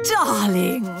 darlings,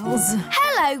 darlings.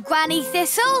 Hello, Granny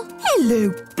Thistle.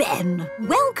 Hello, Ben.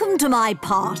 Welcome to my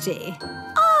party.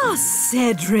 Ah,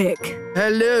 Cedric.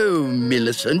 Hello,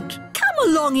 Millicent. Come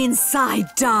along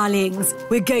inside, darlings.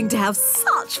 We're going to have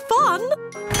such fun.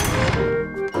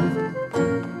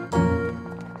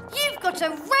 You've got a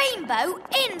rainbow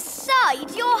inside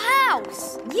your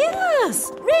house.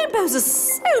 Yes, rainbows are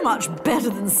so much better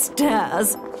than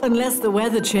stairs, unless the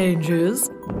weather changes.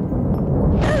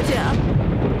 Oh dear,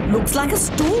 looks like a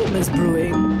storm is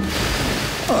brewing.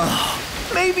 Oh,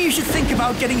 maybe you should think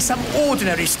about getting some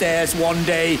ordinary stairs one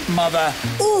day, Mother.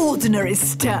 Ordinary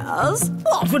stairs?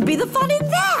 What would be the fun in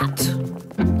that?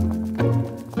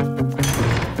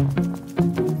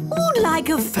 Or like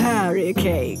a fairy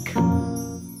cake.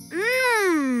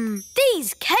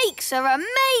 These cakes are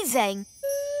amazing.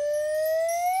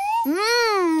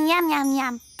 Yum, yum,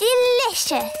 yum.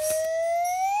 Delicious.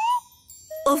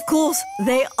 Of course,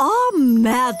 they are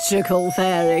magical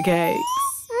fairy cakes.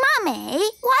 Mummy,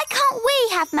 why can't we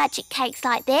have magic cakes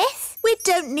like this? We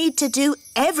don't need to do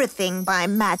everything by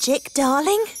magic,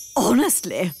 darling.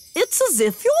 Honestly, it's as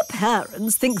if your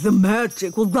parents think the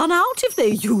magic will run out if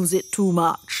they use it too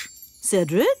much.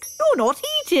 Cedric, you're not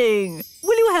eating.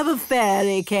 Will you have a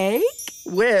fairy cake?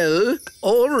 Well,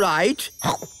 all right.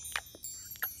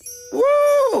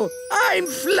 Whoa! I'm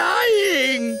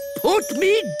flying! Put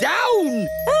me down!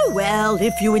 Oh, well,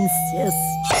 if you insist.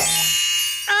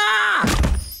 Ah!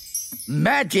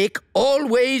 Magic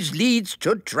always leads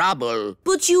to trouble.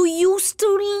 But you used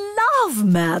to love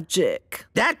magic.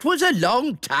 That was a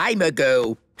long time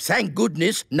ago. Thank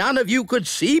goodness none of you could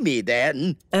see me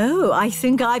then. Oh, I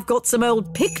think I've got some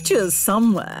old pictures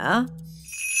somewhere.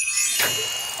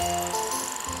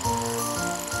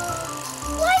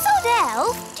 Wise old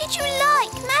elf, did you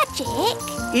like magic?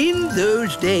 In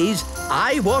those days,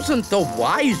 I wasn't the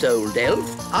wise old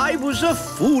elf. I was a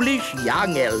foolish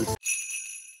young elf.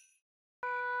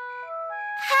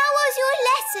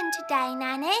 doing today,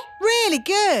 Nanny? Really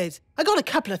good. I got a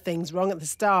couple of things wrong at the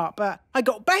start, but I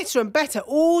got better and better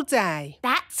all day.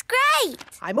 That's great.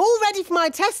 I'm all ready for my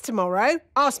test tomorrow.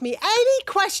 Ask me any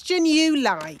question you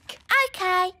like.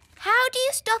 OK. How do you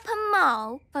stop a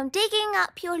mole from digging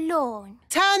up your lawn?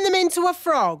 Turn them into a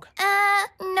frog.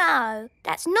 No.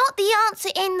 That's not the answer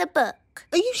in the book.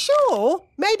 Are you sure?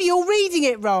 Maybe you're reading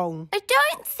it wrong. I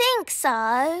don't think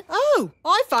so. Oh,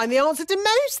 I find the answer to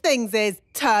most things is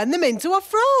turn them into a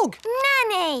frog.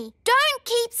 Nanny, don't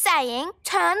keep saying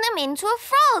turn them into a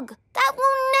frog. That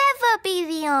will never be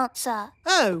the answer.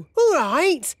 Oh, all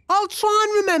right. I'll try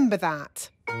and remember that.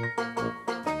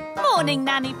 Morning,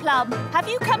 Nanny Plum. Have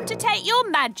you come to take your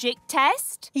magic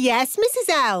test? Yes, Mrs.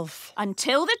 Elf.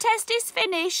 Until the test is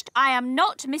finished, I am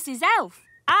not Mrs. Elf.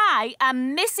 I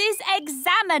am Mrs.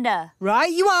 Examiner.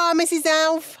 Right you are, Mrs.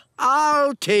 Elf.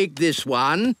 I'll take this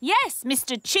one. Yes,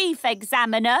 Mr. Chief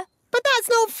Examiner. But that's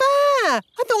not fair. I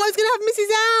thought I was going to have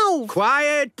Mrs. Elf.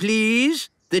 Quiet, please.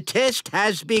 The test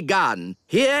has begun.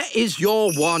 Here is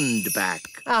your wand back.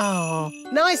 Oh,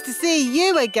 nice to see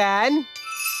you again.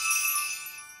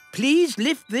 Please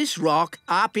lift this rock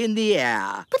up in the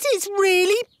air. But it's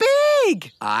really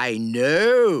big. I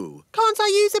know. Can't I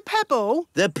use a pebble?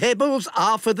 The pebbles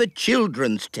are for the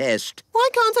children's test. Why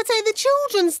can't I take the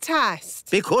children's test?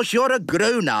 Because you're a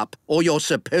grown-up, or you're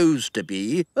supposed to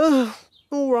be. Ugh,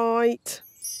 all right.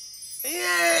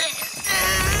 There.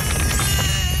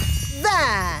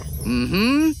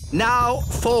 Mm-hmm. Now,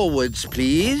 forwards,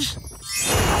 please.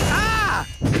 Ah!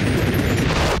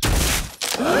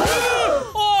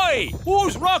 Oi!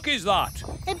 Whose rock is that?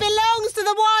 It belongs to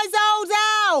the wise old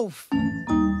elf.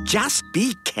 Just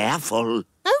be careful.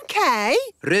 OK.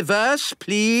 Reverse,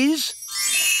 please.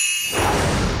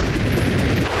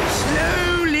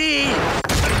 Slowly!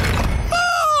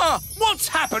 Ah! What's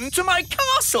happened to my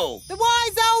castle? The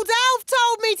wise old elf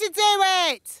told me to do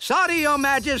it. Sorry, Your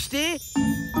Majesty.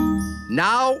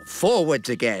 Now, forwards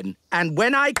again. And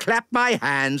when I clap my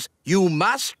hands, you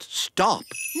must stop.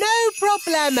 No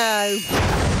problemo.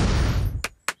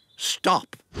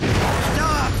 Stop.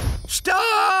 Stop!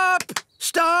 Stop!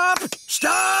 Stop!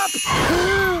 Stop!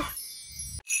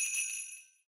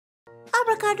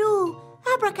 Abracadoo,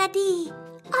 abracadee,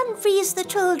 unfreeze the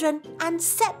children and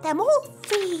set them all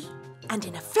free. And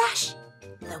in a flash,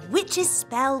 the witch's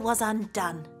spell was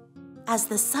undone. As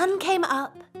the sun came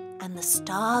up and the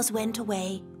stars went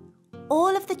away,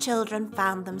 all of the children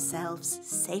found themselves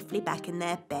safely back in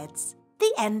their beds.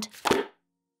 The end.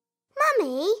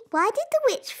 Mummy, why did the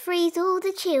witch freeze all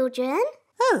the children?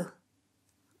 Oh,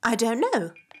 I don't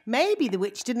know. Maybe the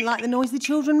witch didn't like the noise the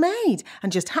children made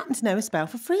and just happened to know a spell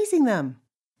for freezing them.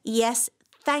 Yes,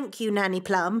 thank you, Nanny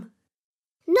Plum.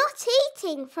 Not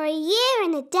eating for a year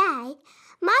and a day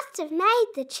must have made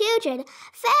the children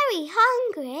very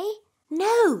hungry.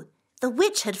 No, the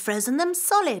witch had frozen them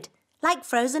solid, like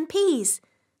frozen peas.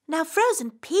 Now, frozen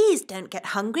peas don't get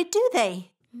hungry, do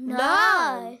they?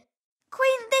 No.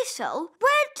 Queen Thistle,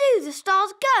 where do the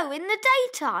stars go in the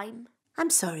daytime? I'm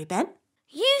sorry, Ben.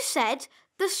 You said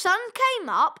the sun came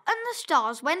up and the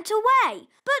stars went away.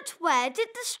 But where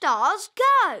did the stars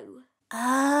go?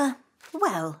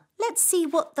 Well, let's see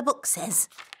what the book says.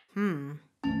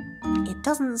 It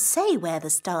doesn't say where the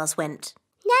stars went.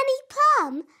 Nanny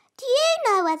Plum, do you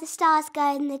know where the stars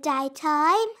go in the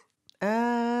daytime?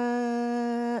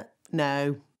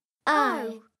 No.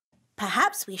 Oh.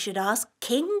 Perhaps we should ask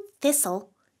King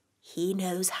Thistle. He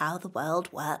knows how the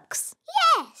world works.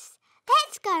 Yes.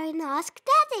 Let's go and ask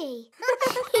Daddy.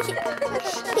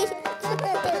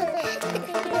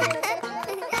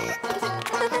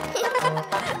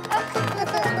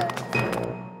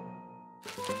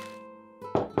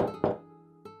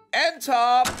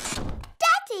 Enter!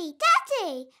 Daddy,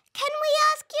 can we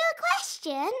ask you a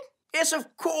question? Yes, of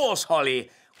course, Holly.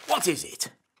 What is it?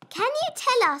 Can you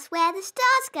tell us where the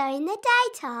stars go in the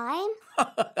daytime?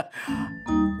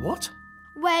 What?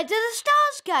 Where do the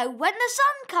stars go when the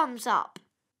sun comes up?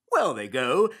 Well, they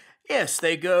go. Yes,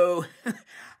 they go.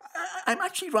 I'm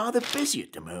actually rather busy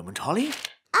at the moment, Holly.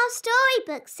 Our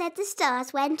storybook said the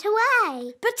stars went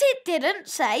away. But it didn't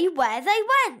say where they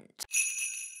went.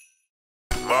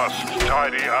 Must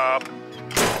tidy up.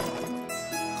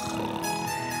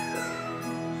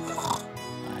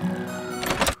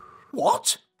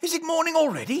 What? Is it morning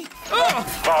already?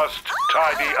 Must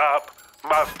tidy up.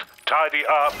 Must tidy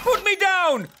up. Put me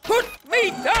down! Put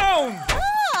me down!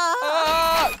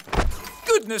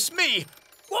 Goodness me!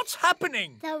 What's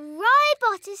happening? The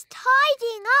robot is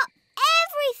tidying up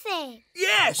everything.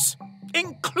 Yes,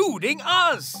 including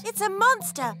us. It's a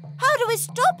monster. How do we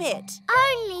stop it?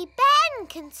 Only Ben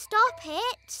can stop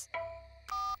it.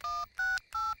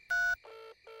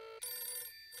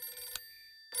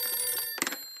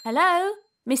 Hello?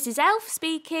 Mrs. Elf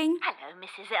speaking. Hello,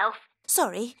 Mrs. Elf.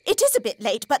 Sorry, it is a bit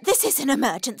late, but this is an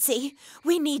emergency.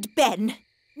 We need Ben.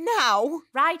 Now.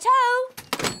 Righto!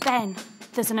 Ben,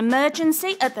 there's an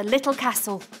emergency at the little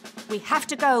castle. We have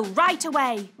to go right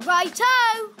away. Righto!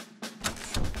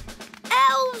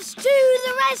 Elves to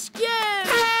the rescue!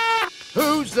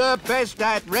 Who's the best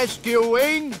at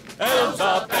rescuing? Elves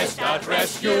are best at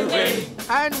rescuing.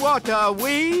 And what are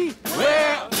we?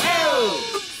 We're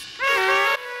elves!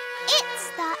 It's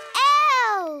the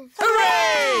elves!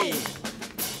 Hooray!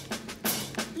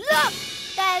 Look!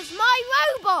 There's my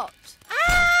robot!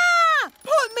 Ah!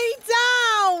 Put me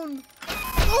down!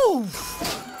 Oh!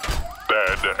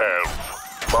 Bad elf.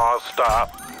 Master.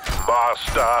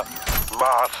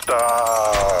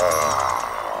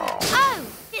 Oh,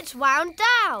 it's wound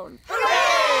down.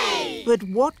 Hooray! But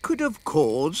what could have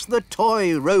caused the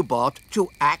toy robot to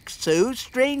act so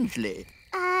strangely?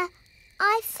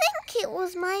 I think it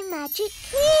was my magic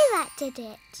key that did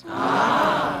it.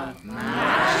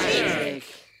 Magic!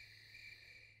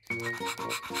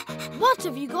 What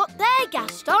have you got there,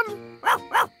 Gaston?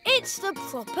 It's the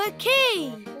proper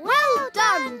key. Well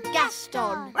done,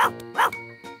 Gaston.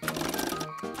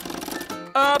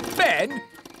 Ben,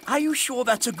 are you sure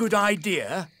that's a good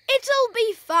idea? It'll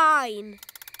be fine.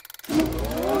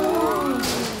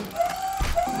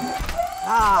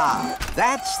 Ah,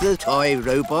 that's the toy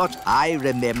robot I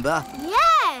remember.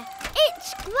 Yeah,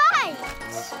 it's great.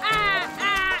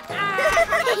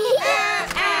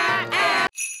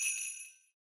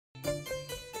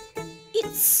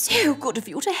 It's so good of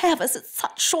you to have us at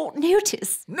such short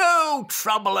notice. No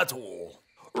trouble at all.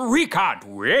 We can't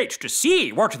wait to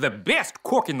see what the best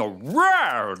cook in the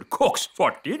world cooks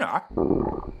for dinner.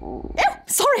 Oh,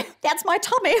 sorry, that's my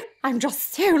tummy. I'm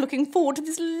just so looking forward to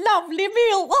this lovely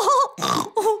meal.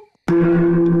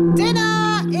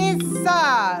 Dinner is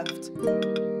served.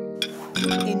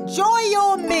 Enjoy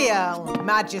your meal,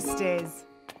 Majesties.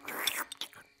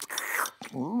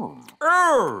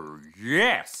 Oh,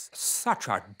 yes, such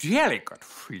a delicate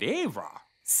flavour.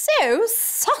 So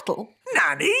subtle.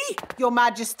 Nanny, Your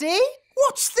Majesty,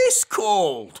 what's this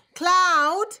called?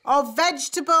 cloud of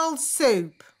vegetable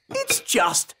soup. It's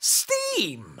just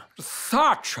steam.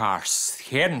 Such a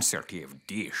sensitive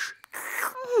dish.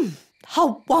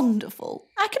 How wonderful.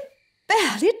 I can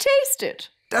barely taste it.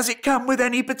 Does it come with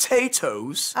any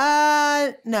potatoes?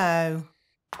 No.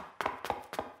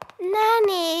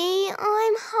 Nanny,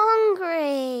 I'm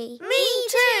hungry. Me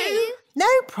too. No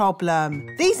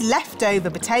problem. These leftover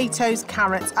potatoes,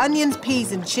 carrots, onions,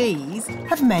 peas and cheese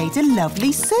have made a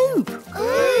lovely soup.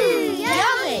 Ooh,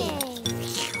 yummy.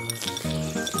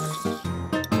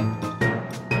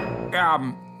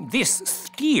 This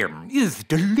steam is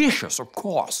delicious, of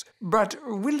course, but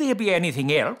will there be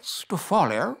anything else to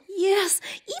follow? Yes,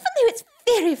 even though it's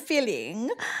very filling,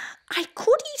 I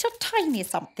could eat a tiny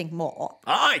something more.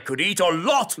 I could eat a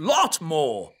lot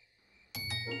more.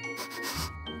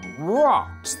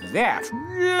 What's that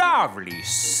lovely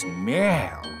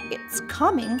smell? It's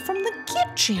coming from the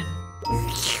kitchen.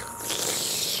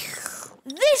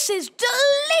 This is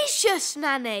delicious,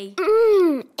 Nanny.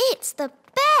 It's the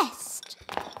best.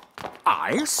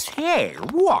 I say,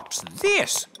 what's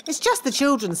this? It's just the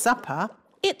children's supper.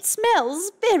 It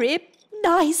smells very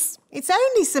nice. It's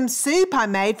only some soup I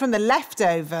made from the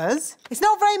leftovers. It's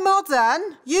not very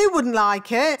modern. You wouldn't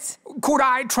like it. Could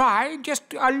I try just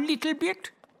a little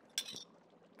bit?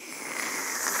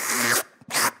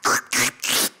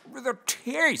 The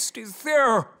taste is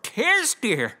so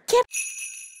tasty.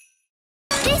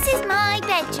 This is my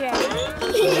bedroom.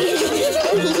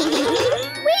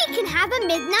 We can have a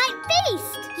midnight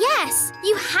feast. Yes,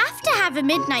 you have to have a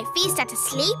midnight feast at a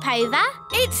sleepover.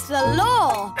 It's the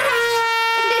law.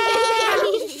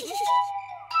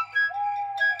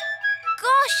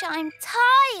 Gosh, I'm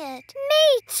tired.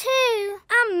 Me too.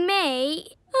 And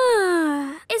me.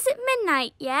 Is it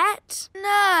midnight yet?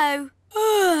 No.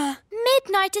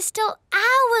 Midnight is still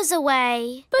hours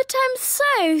away. But I'm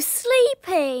so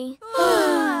sleepy.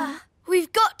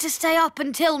 We've got to stay up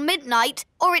until midnight,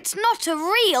 or it's not a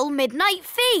real midnight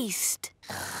feast.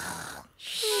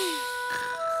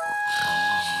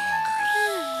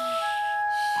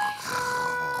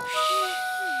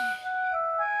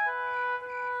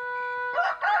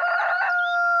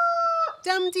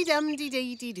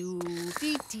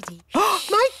 Dum-de-dum-de-dee-dee-doo-dee-dee-dee.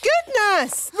 My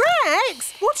goodness!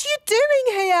 Rex, what are you doing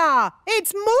here?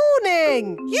 It's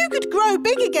morning. You could grow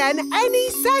big again any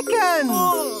second.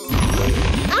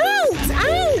 Out!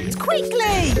 Out!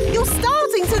 Quickly! You're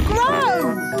starting to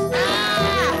grow.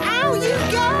 Out you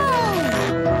go!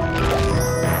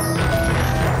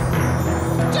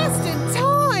 Just in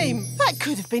time. That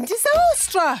could have been disastrous.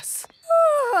 monstrous!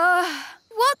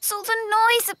 What's all the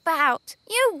noise about?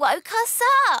 You woke us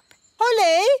up.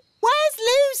 Holly, where's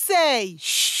Lucy?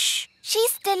 Shh!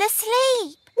 She's still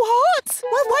asleep. What?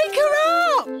 Well, wake her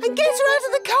up and get her out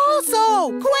of the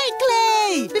castle!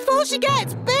 Quickly! Before she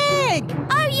gets big!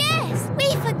 Oh, yes,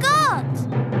 we forgot.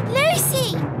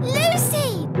 Lucy!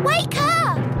 Lucy! Wake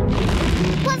up!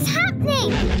 What's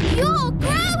happening? You're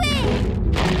growing!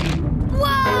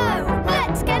 Whoa!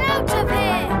 Let's get out of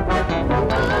here!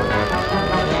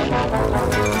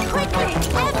 Quickly,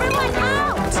 everyone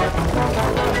out!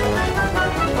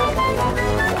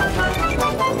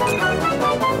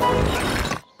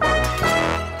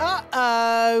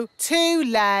 Uh-oh, too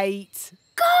late.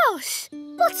 Gosh,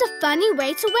 what a funny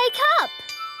way to wake up.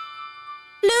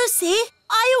 Lucy,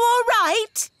 are you all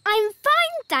right? I'm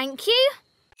fine, thank you.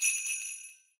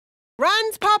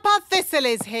 Grandpapa Thistle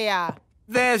is here.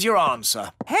 There's your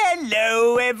answer.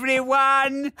 Hello,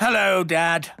 everyone. Hello,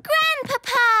 Dad.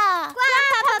 Grandpapa!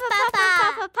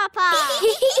 Grandpapa!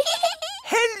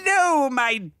 Hello,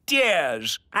 my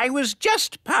dears. I was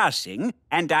just passing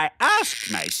and I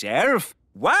asked myself,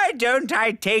 why don't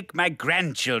I take my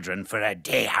grandchildren for a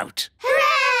day out?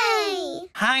 Hooray!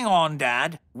 Hang on,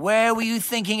 Dad. Where were you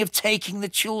thinking of taking the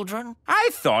children? I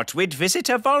thought we'd visit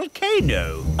a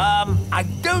volcano. I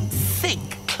don't think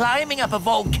climbing up a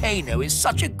volcano is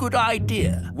such a good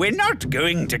idea. We're not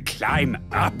going to climb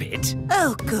up it.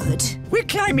 Oh, good. We're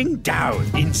climbing down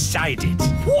inside it.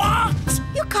 What?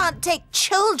 You can't take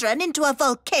children into a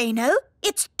volcano.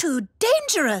 It's too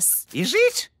dangerous. Is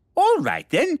it? All right,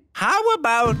 then. How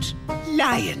about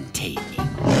lion taming?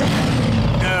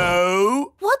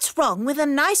 No. What's wrong with a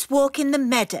nice walk in the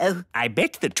meadow? I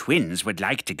bet the twins would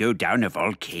like to go down a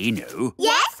volcano.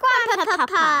 Yes,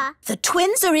 Grandpapa. The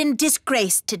twins are in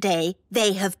disgrace today.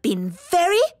 They have been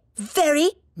very, very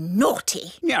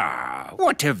naughty. Ah,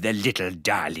 what have the little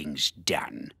darlings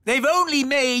done? They've only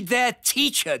made their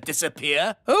teacher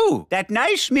disappear. Oh, that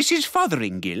nice Mrs.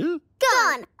 Fotheringill?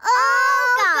 Gone.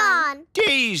 All gone.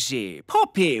 Daisy,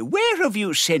 Poppy, where have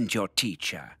you sent your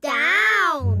teacher?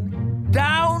 Down.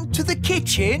 Down to the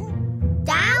kitchen?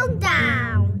 Down,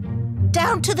 down.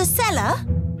 Down to the cellar?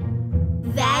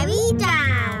 Very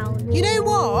down. You know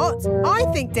what? I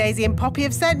think Daisy and Poppy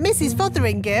have sent Mrs.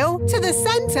 Fotheringill to the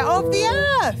centre of the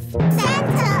earth.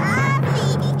 Centre of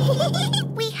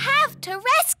the... We have to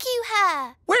rescue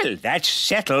her. Well, that's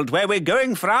settled where we're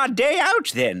going for our day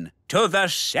out, then. To the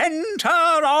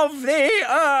centre of the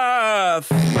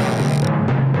earth.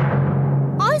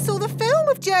 I saw the film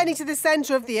of Journey to the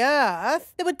Centre of the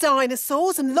Earth. There were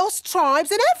dinosaurs and lost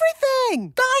tribes and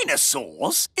everything.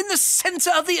 Dinosaurs? In the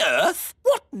centre of the earth?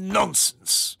 What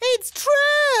nonsense. It's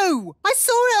true. I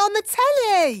saw it on the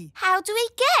telly. How do we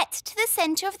get to the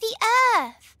centre of the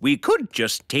earth? We could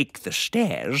just take the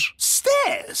stairs.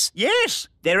 Stairs? Yes,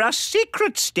 there are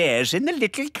secret stairs in the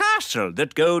little castle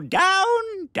that go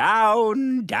down,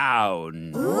 down,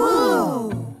 down.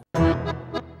 Ooh.